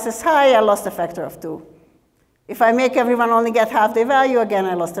twice as high, I lost a factor of 2. If I make everyone only get half the value, again,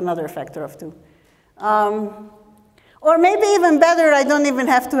 I lost another factor of 2. Or maybe even better, I don't even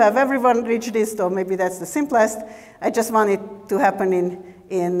have to have everyone reach this, though maybe that's the simplest. I just want it to happen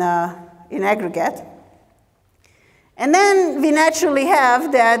in aggregate. And then we naturally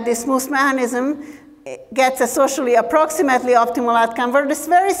have that this smooth mechanism gets a socially approximately optimal outcome, where this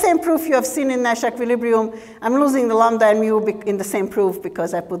very same proof you have seen in Nash equilibrium, I'm losing the lambda and mu in the same proof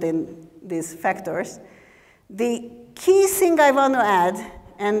because I put in these factors. The key thing I want to add,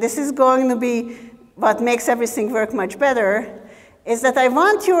 and this is going to be what makes everything work much better, is that I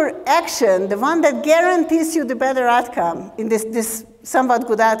want your action, the one that guarantees you the better outcome, in this somewhat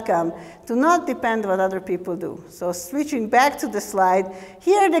good outcome, to not depend on what other people do. So switching back to the slide,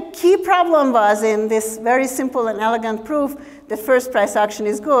 here the key problem was in this very simple and elegant proof that first price action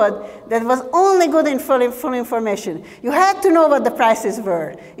is good, that was only good in full information. You had to know what the prices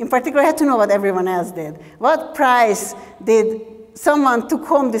were. In particular, you had to know what everyone else did. What price someone took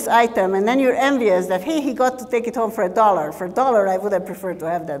home this item, and then you're envious that, hey, he got to take it home for $1. For $1, I would have preferred to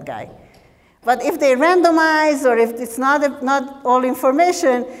have that guy. But if they randomize, or if it's not all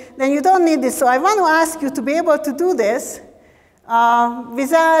information, then you don't need this. So I want to ask you to be able to do this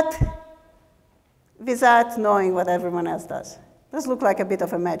without knowing what everyone else does. Does look like a bit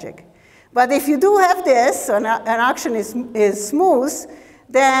of a magic. But if you do have this, and an auction is smooth,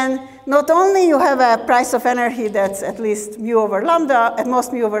 then not only you have a price of energy that's at least mu over lambda, at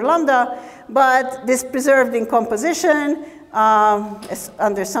most mu over lambda, but this preserved in composition,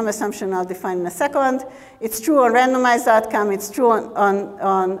 under some assumption I'll define in a second. It's true on randomized outcome, it's true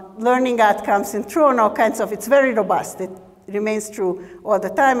on learning outcomes, and true on all kinds of, it's very robust. It remains true all the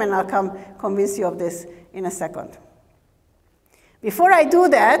time, and I'll convince you of this in a second. Before I do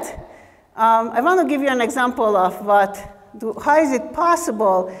that, I want to give you an example of how is it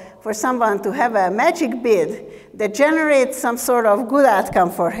possible for someone to have a magic bid that generates some sort of good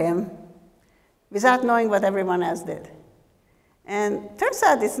outcome for him without knowing what everyone else did. And turns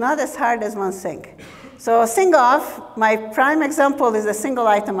out it's not as hard as one thinks. So think of, my prime example is a single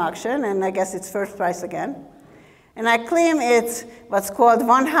item auction, and I guess it's first price again. And I claim it's what's called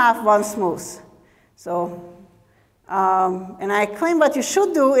 1/2, 1 smooth. So, and I claim what you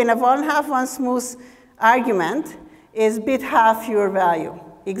should do in a 1/2, 1 smooth argument is bid half your value,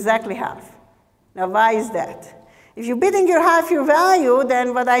 exactly half. Now, why is that? If you're bidding your half your value,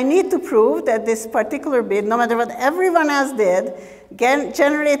 then what I need to prove that this particular bid, no matter what everyone else did,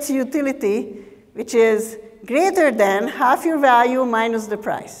 generates utility which is greater than half your value minus the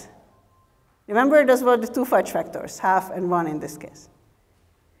price. Remember, those were the two fudge factors, half and 1 in this case.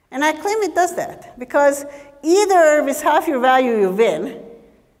 And I claim it does that, because either with half your value you win,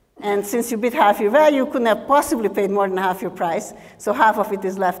 and since you bid half your value, you couldn't have possibly paid more than half your price, so half of it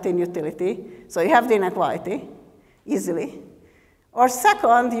is left in utility. So you have the inequality easily. Or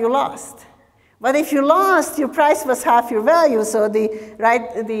second, you lost. But if you lost, your price was half your value, so the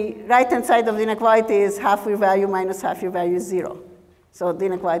right-hand side of the inequality is half your value minus half your value is 0. So the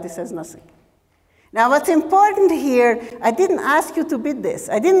inequality says nothing. Now what's important here, I didn't ask you to bid this.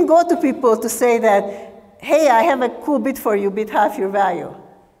 I didn't go to people to say that, hey, I have a cool bid for you, bid half your value.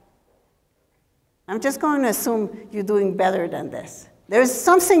 I'm just going to assume you're doing better than this. There's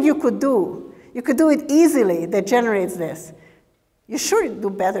something you could do. You could do it easily that generates this. You should do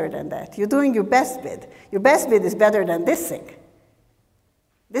better than that. You're doing your best bid. Your best bid is better than this thing.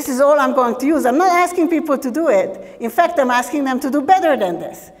 This is all I'm going to use. I'm not asking people to do it. In fact, I'm asking them to do better than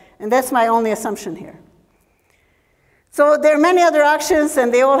this. And that's my only assumption here. So there are many other auctions,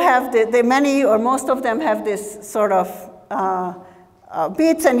 and they all have, many or most of them have this sort of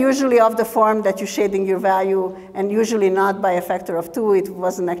bits, and usually of the form that you're shading your value, and usually not by a factor of 2. It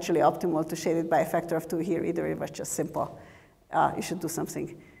wasn't actually optimal to shade it by a factor of 2 here either. It was just simple. You should do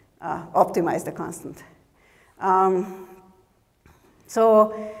something, optimize the constant.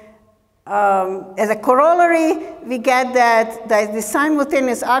 As a corollary, we get that the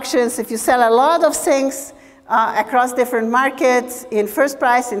simultaneous auctions, if you sell a lot of things across different markets, in first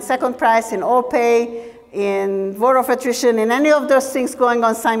price, in second price, in all pay, in war of attrition, in any of those things going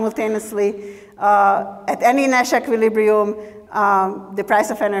on simultaneously, at any Nash equilibrium, the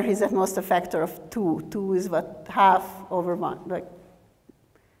price of energy is at most a factor of 2. 2 is what, half over 1, like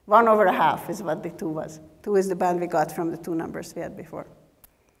 1 over a half is what the 2 was. 2 is the band we got from the 2 numbers we had before.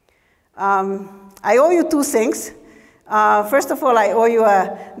 I owe you 2 things. First of all, I owe you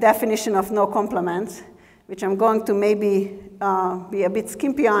a definition of no complements, which I'm going to maybe be a bit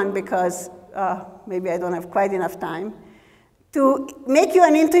skimpy on because maybe I don't have quite enough time. To make you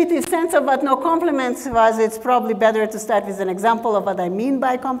an intuitive sense of what no complements was, it's probably better to start with an example of what I mean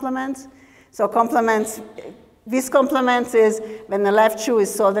by complements. So complements, this complements is when the left shoe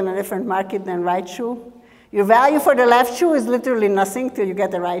is sold in a different market than right shoe. Your value for the left shoe is literally nothing till you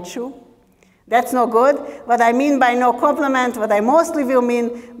get the right shoe. That's no good. What I mean by no complement, what I mostly will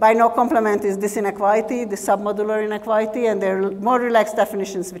mean by no complement is this inequality, the submodular inequality, and there are more relaxed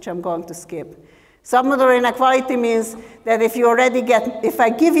definitions which I'm going to skip. Submodular inequality means that if you already get, if I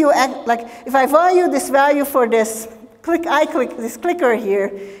give you, like, if I value this value for this, I click this clicker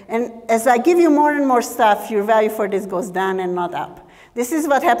here, and as I give you more and more stuff, your value for this goes down and not up. This is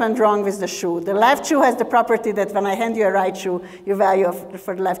what happened wrong with the shoe. The left shoe has the property that when I hand you a right shoe, your value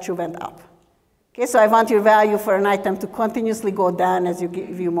for the left shoe went up. Okay, so I want your value for an item to continuously go down as you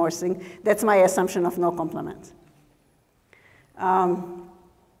give you more things. That's my assumption of no complement.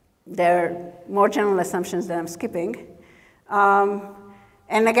 There are more general assumptions that I'm skipping.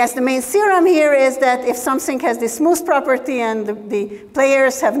 And I guess the main theorem here is that if something has this smooth property and the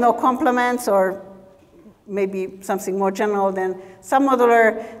players have no complements, or maybe something more general than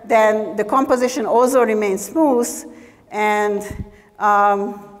submodular, then the composition also remains smooth. And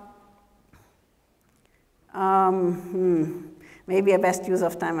maybe a best use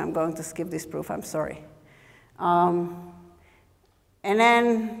of time, I'm going to skip this proof, I'm sorry. And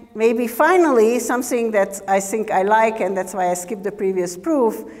then maybe finally, something that I think I like, and that's why I skipped the previous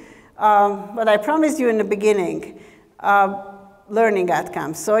proof, what I promised you in the beginning, learning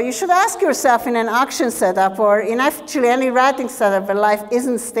outcomes. So you should ask yourself in an auction setup, or in actually any writing setup where life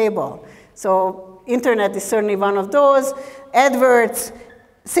isn't stable. So internet is certainly one of those. AdWords,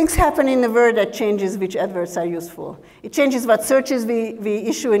 things happen in the world that changes which AdWords are useful. It changes what searches we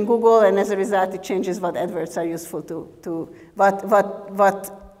issue in Google, and as a result, it changes what AdWords are useful to what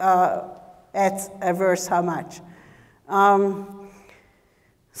ads are worth how much.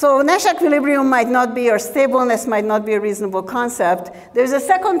 So Nash equilibrium might not be, or stableness might not be a reasonable concept. There's a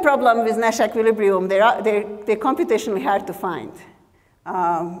second problem with Nash equilibrium. They're computationally hard to find.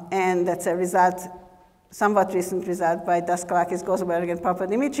 And that's a result, somewhat recent result by Daskalakis, Gozberg, and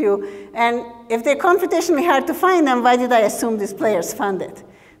Papadimitriou. And if they're computationally hard to find them, why did I assume these players found it?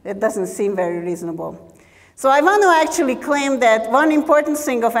 That doesn't seem very reasonable. So I want to actually claim that one important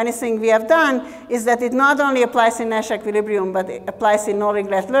thing of anything we have done is that it not only applies in Nash equilibrium, but it applies in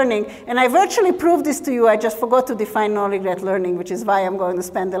no-regret learning. And I virtually proved this to you. I just forgot to define no-regret learning, which is why I'm going to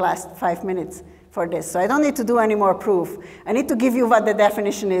spend the last 5 minutes for this. So I don't need to do any more proof. I need to give you what the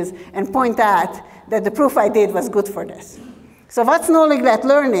definition is and point out that the proof I did was good for this. So what's no-regret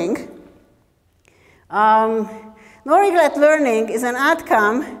learning? No-regret learning is an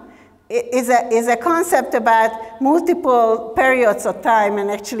outcome, is a concept about multiple periods of time and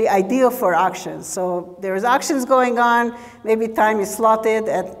actually ideal for auctions. So there's auctions going on, maybe time is slotted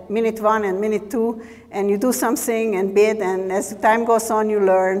at minute 1 and minute 2, and you do something and bid, and as time goes on, you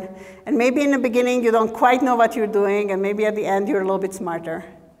learn. And maybe in the beginning, you don't quite know what you're doing, and maybe at the end, you're a little bit smarter.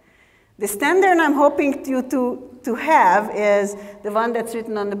 The standard I'm hoping you to have is the one that's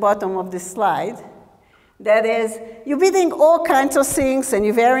written on the bottom of this slide. That is, you're bidding all kinds of things, and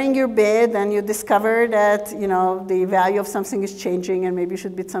you're varying your bid, and you discover that the value of something is changing, and maybe you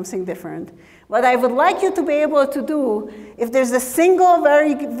should bid something different. What I would like you to be able to do, if there's a single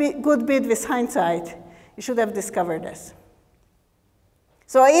very good bid with hindsight, you should have discovered this.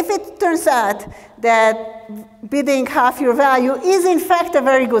 So if it turns out that bidding half your value is in fact a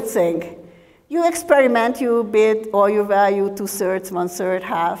very good thing, you experiment, you bid all your value 2/3, 1/3,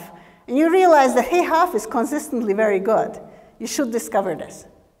 half, and you realize that, hey, half is consistently very good. You should discover this.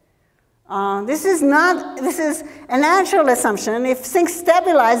 This is a natural assumption. If things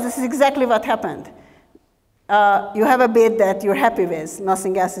stabilize, this is exactly what happened. You have a bid that you're happy with,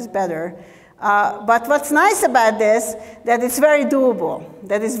 nothing else is better. But what's nice about this, that it's very doable,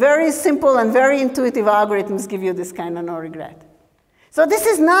 that it's very simple and very intuitive algorithms give you this kind of no regret. So this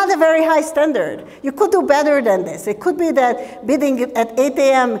is not a very high standard. You could do better than this. It could be that bidding at 8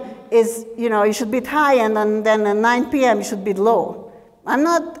 a.m. is, you should bid high, and then at 9 p.m. you should bid low. I'm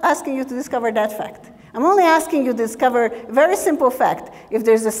not asking you to discover that fact. I'm only asking you to discover a very simple fact. If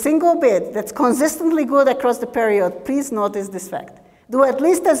there's a single bid that's consistently good across the period, please notice this fact. Do at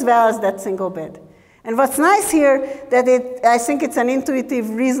least as well as that single bid. And what's nice here, that I think it's an intuitive,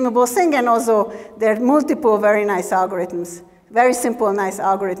 reasonable thing, and also there are multiple very nice algorithms, very simple, nice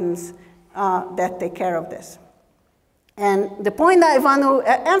algorithms that take care of this. And the point I want to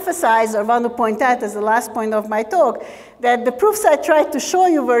emphasize, or want to point out as the last point of my talk, that the proofs I tried to show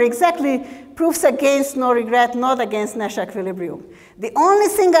you were exactly proofs against no regret, not against Nash equilibrium. The only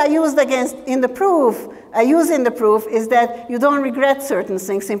thing I use in the proof is that you don't regret certain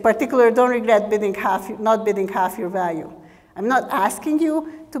things. In particular, don't regret not bidding half your value. I'm not asking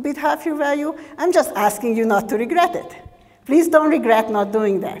you to bid half your value. I'm just asking you not to regret it. Please don't regret not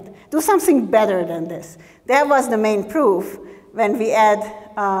doing that. Do something better than this. That was the main proof when we add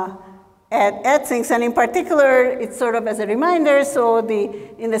things. And in particular, it's sort of as a reminder. So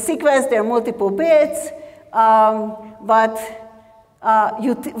in the sequence, there are multiple bits. What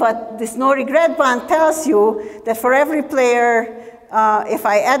this no regret band tells you that for every player, if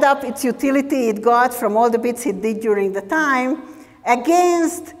I add up its utility it got from all the bits he did during the time,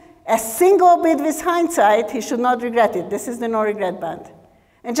 against a single bit with hindsight, he should not regret it. This is the no regret band.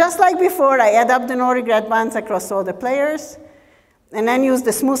 And just like before, I add up the no regret bands across all the players, and then use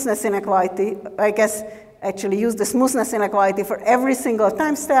the smoothness inequality. I guess actually use the smoothness inequality for every single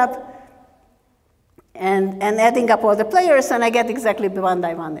time step, and adding up all the players, and I get exactly the band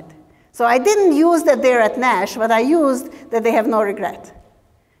I wanted. So I didn't use that they're at Nash, but I used that they have no regret.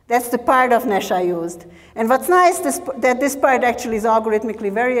 That's the part of Nash I used. And what's nice is that this part actually is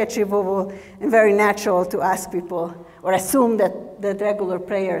algorithmically very achievable and very natural to ask people, or assume that regular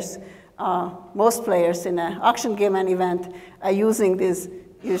players, most players in an auction game and event are using these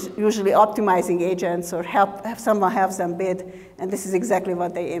usually optimizing agents, or have someone helps them bid, and this is exactly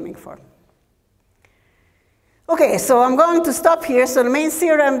what they're aiming for. Okay, so I'm going to stop here. So the main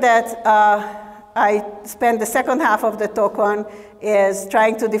theorem that I spent the second half of the talk on is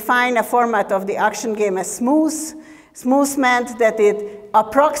trying to define a format of the auction game as smooth. Smooth meant that it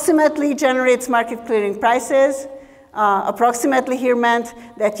approximately generates market clearing prices. Approximately here meant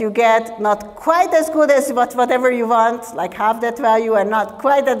that you get not quite as good as whatever you want, like half that value, and not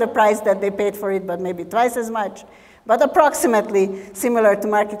quite at the price that they paid for it, but maybe twice as much, but approximately similar to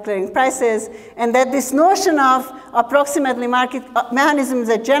market clearing prices, and that this notion of approximately market mechanisms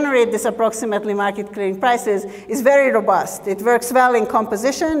that generate this approximately market clearing prices is very robust. It works well in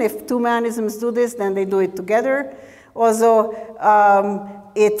composition. If two mechanisms do this, then they do it together. Also,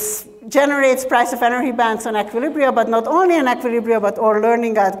 it generates price of energy bands on equilibria, but not only on equilibria, but all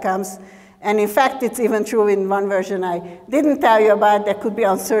learning outcomes. And in fact, it's even true in one version I didn't tell you about. There could be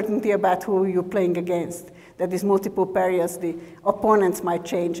uncertainty about who you're playing against. That these multiple periods, the opponents might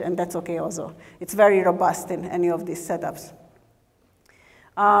change, and that's okay also. It's very robust in any of these setups.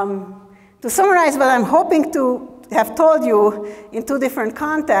 To summarize what I'm hoping to have told you in two different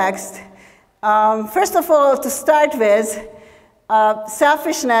contexts, first of all, to start with,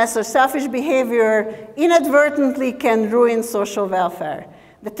 selfishness or selfish behavior inadvertently can ruin social welfare.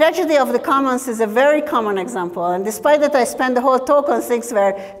 The tragedy of the commons is a very common example, and despite that I spend the whole talk on things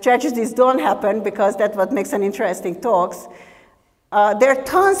where tragedies don't happen, because that's what makes an interesting talks, there are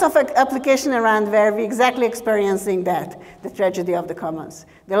tons of applications around where we're exactly experiencing that, the tragedy of the commons.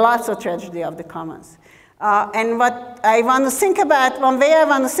 There are lots of tragedy of the commons. And what I want to think about, one way I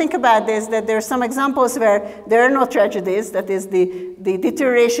want to think about this, that there are some examples where there are no tragedies, that is the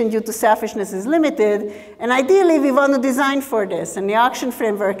deterioration due to selfishness is limited, and ideally we want to design for this, and the auction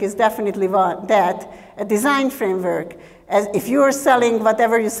framework is definitely that, a design framework. As if you're selling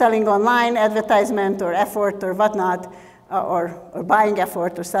whatever you're selling online, advertisement or effort or whatnot, or buying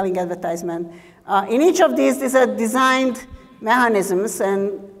effort or selling advertisement, in each of these are designed mechanisms,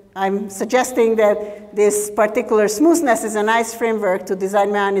 and I'm suggesting that this particular smoothness is a nice framework to design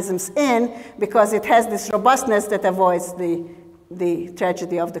mechanisms in, because it has this robustness that avoids the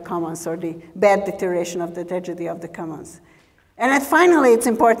tragedy of the commons, or the bad deterioration of the tragedy of the commons. And then finally, it's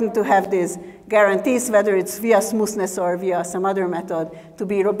important to have these guarantees, whether it's via smoothness or via some other method, to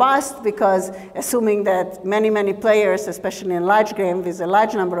be robust, because assuming that many, many players, especially in large game with a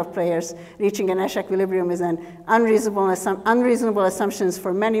large number of players, reaching a Nash equilibrium is an unreasonable assumptions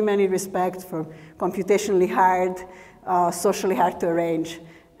for many, many respects, for computationally hard, socially hard to arrange,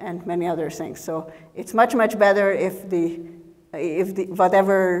 and many other things. So it's much, much better if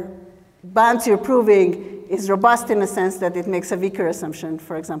whatever bounds you're proving is robust in the sense that it makes a weaker assumption,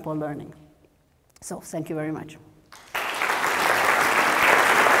 for example, learning. So thank you very much.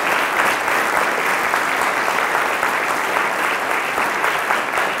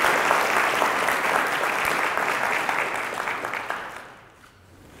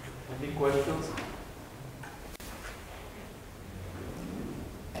 Any questions?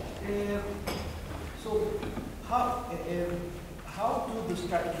 So how do the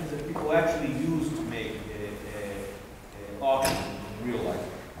strategies that people actually use to make auctions in real life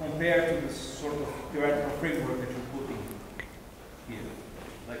compare to the sort of theoretical framework that you're putting here?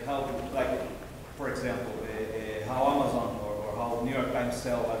 Like how, like for example, how Amazon or how New York Times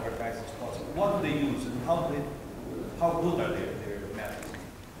sell advertising spots. What do they use and how good are their methods?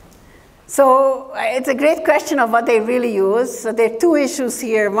 So it's a great question of what they really use. So there are two issues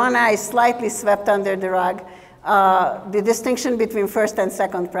here. One I slightly swept under the rug, the distinction between first and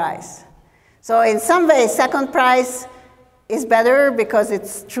second prize. So in some ways, second prize is better because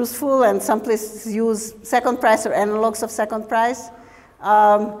it's truthful, and some places use second prize or analogs of second prize.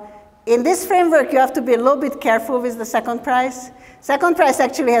 In this framework, you have to be a little bit careful with the second prize. Second prize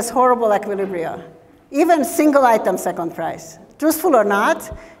actually has horrible equilibria, even single item second prize. Truthful or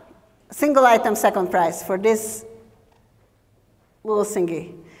not, single item second prize for this little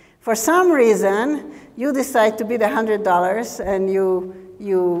thingy. For some reason, you decide to bid $100 and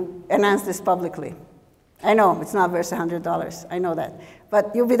you announce this publicly. I know it's not worth $100, I know that.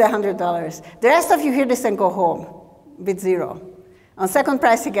 But you bid $100. The rest of you hear this and go home, bid zero. On second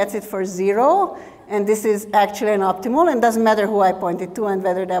prize, he gets it for zero, and this is actually an optimal, and doesn't matter who I pointed to and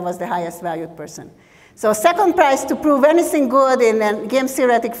whether that was the highest valued person. So second prize, to prove anything good in a game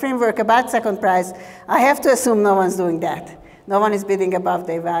theoretic framework about second prize, I have to assume no one's doing that. No one is bidding above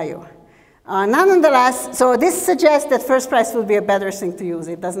their value. Nonetheless, so this suggests that first prize will be a better thing to use.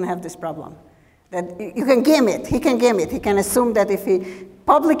 It doesn't have this problem. That you can game it. He can game it. He can assume that if he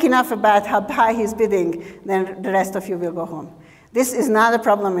public enough about how high he's bidding, then the rest of you will go home. This is not a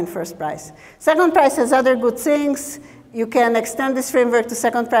problem in first prize. Second prize has other good things. You can extend this framework to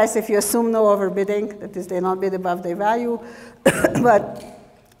second prize if you assume no overbidding, that is, they not bid above their value. But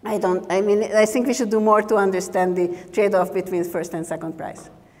I think we should do more to understand the trade-off between first and second prize.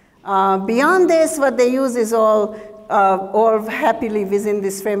 Beyond this, what they use is all happily within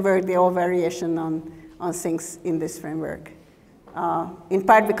this framework, the all variation on things in this framework. In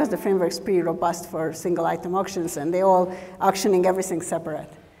part because the framework is pretty robust for single item auctions, and they're all auctioning everything separate.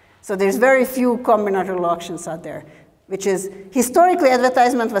 So there's very few combinatorial auctions out there, which is historically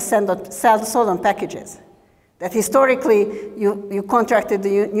advertisement was sold on packages. That historically you contracted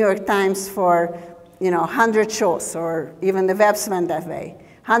the New York Times for 100 shows, or even the webs went that way.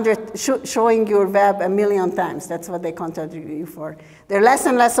 100 showing your web 1 million times. That's what they contracted you for. There are less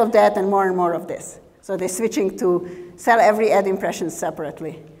and less of that and more of this. So they're switching to sell every ad impression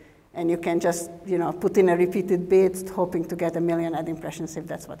separately. And you can just put in a repeated bid, hoping to get 1 million ad impressions if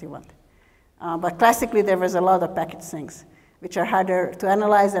that's what you want. But classically, there was a lot of package things, which are harder to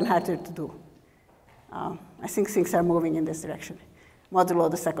analyze and harder to do. I think things are moving in this direction, modulo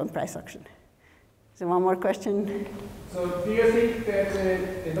the second price auction. So one more question? So do you think that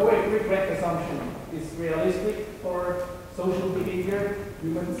the no regret assumption is realistic for social behavior,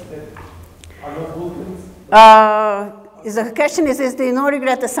 humans that are not Vulcans? The question is the no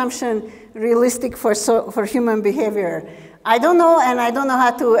regret assumption realistic for human behavior? I don't know, and I don't know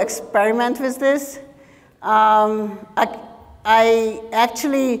how to experiment with this. I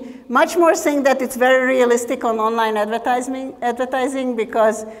actually much more think that it's very realistic on online advertising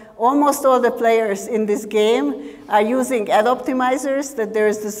because almost all the players in this game are using ad optimizers, that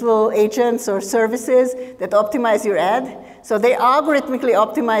there's this little agents or services that optimize your ad. So they algorithmically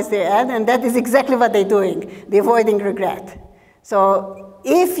optimize their ad, and that is exactly what they're doing. They're avoiding regret. So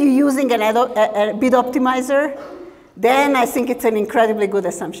if you're using a bid optimizer, then I think it's an incredibly good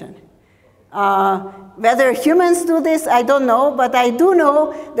assumption. Whether humans do this, I don't know, but I do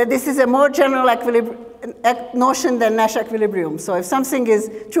know that this is a more general notion than Nash equilibrium. So if something is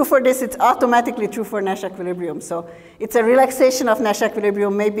true for this, it's automatically true for Nash equilibrium. So it's a relaxation of Nash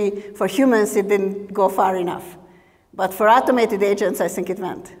equilibrium. Maybe for humans, it didn't go far enough. But for automated agents, I think it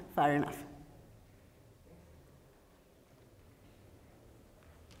went far enough.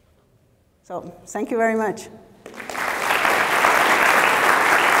 So thank you very much.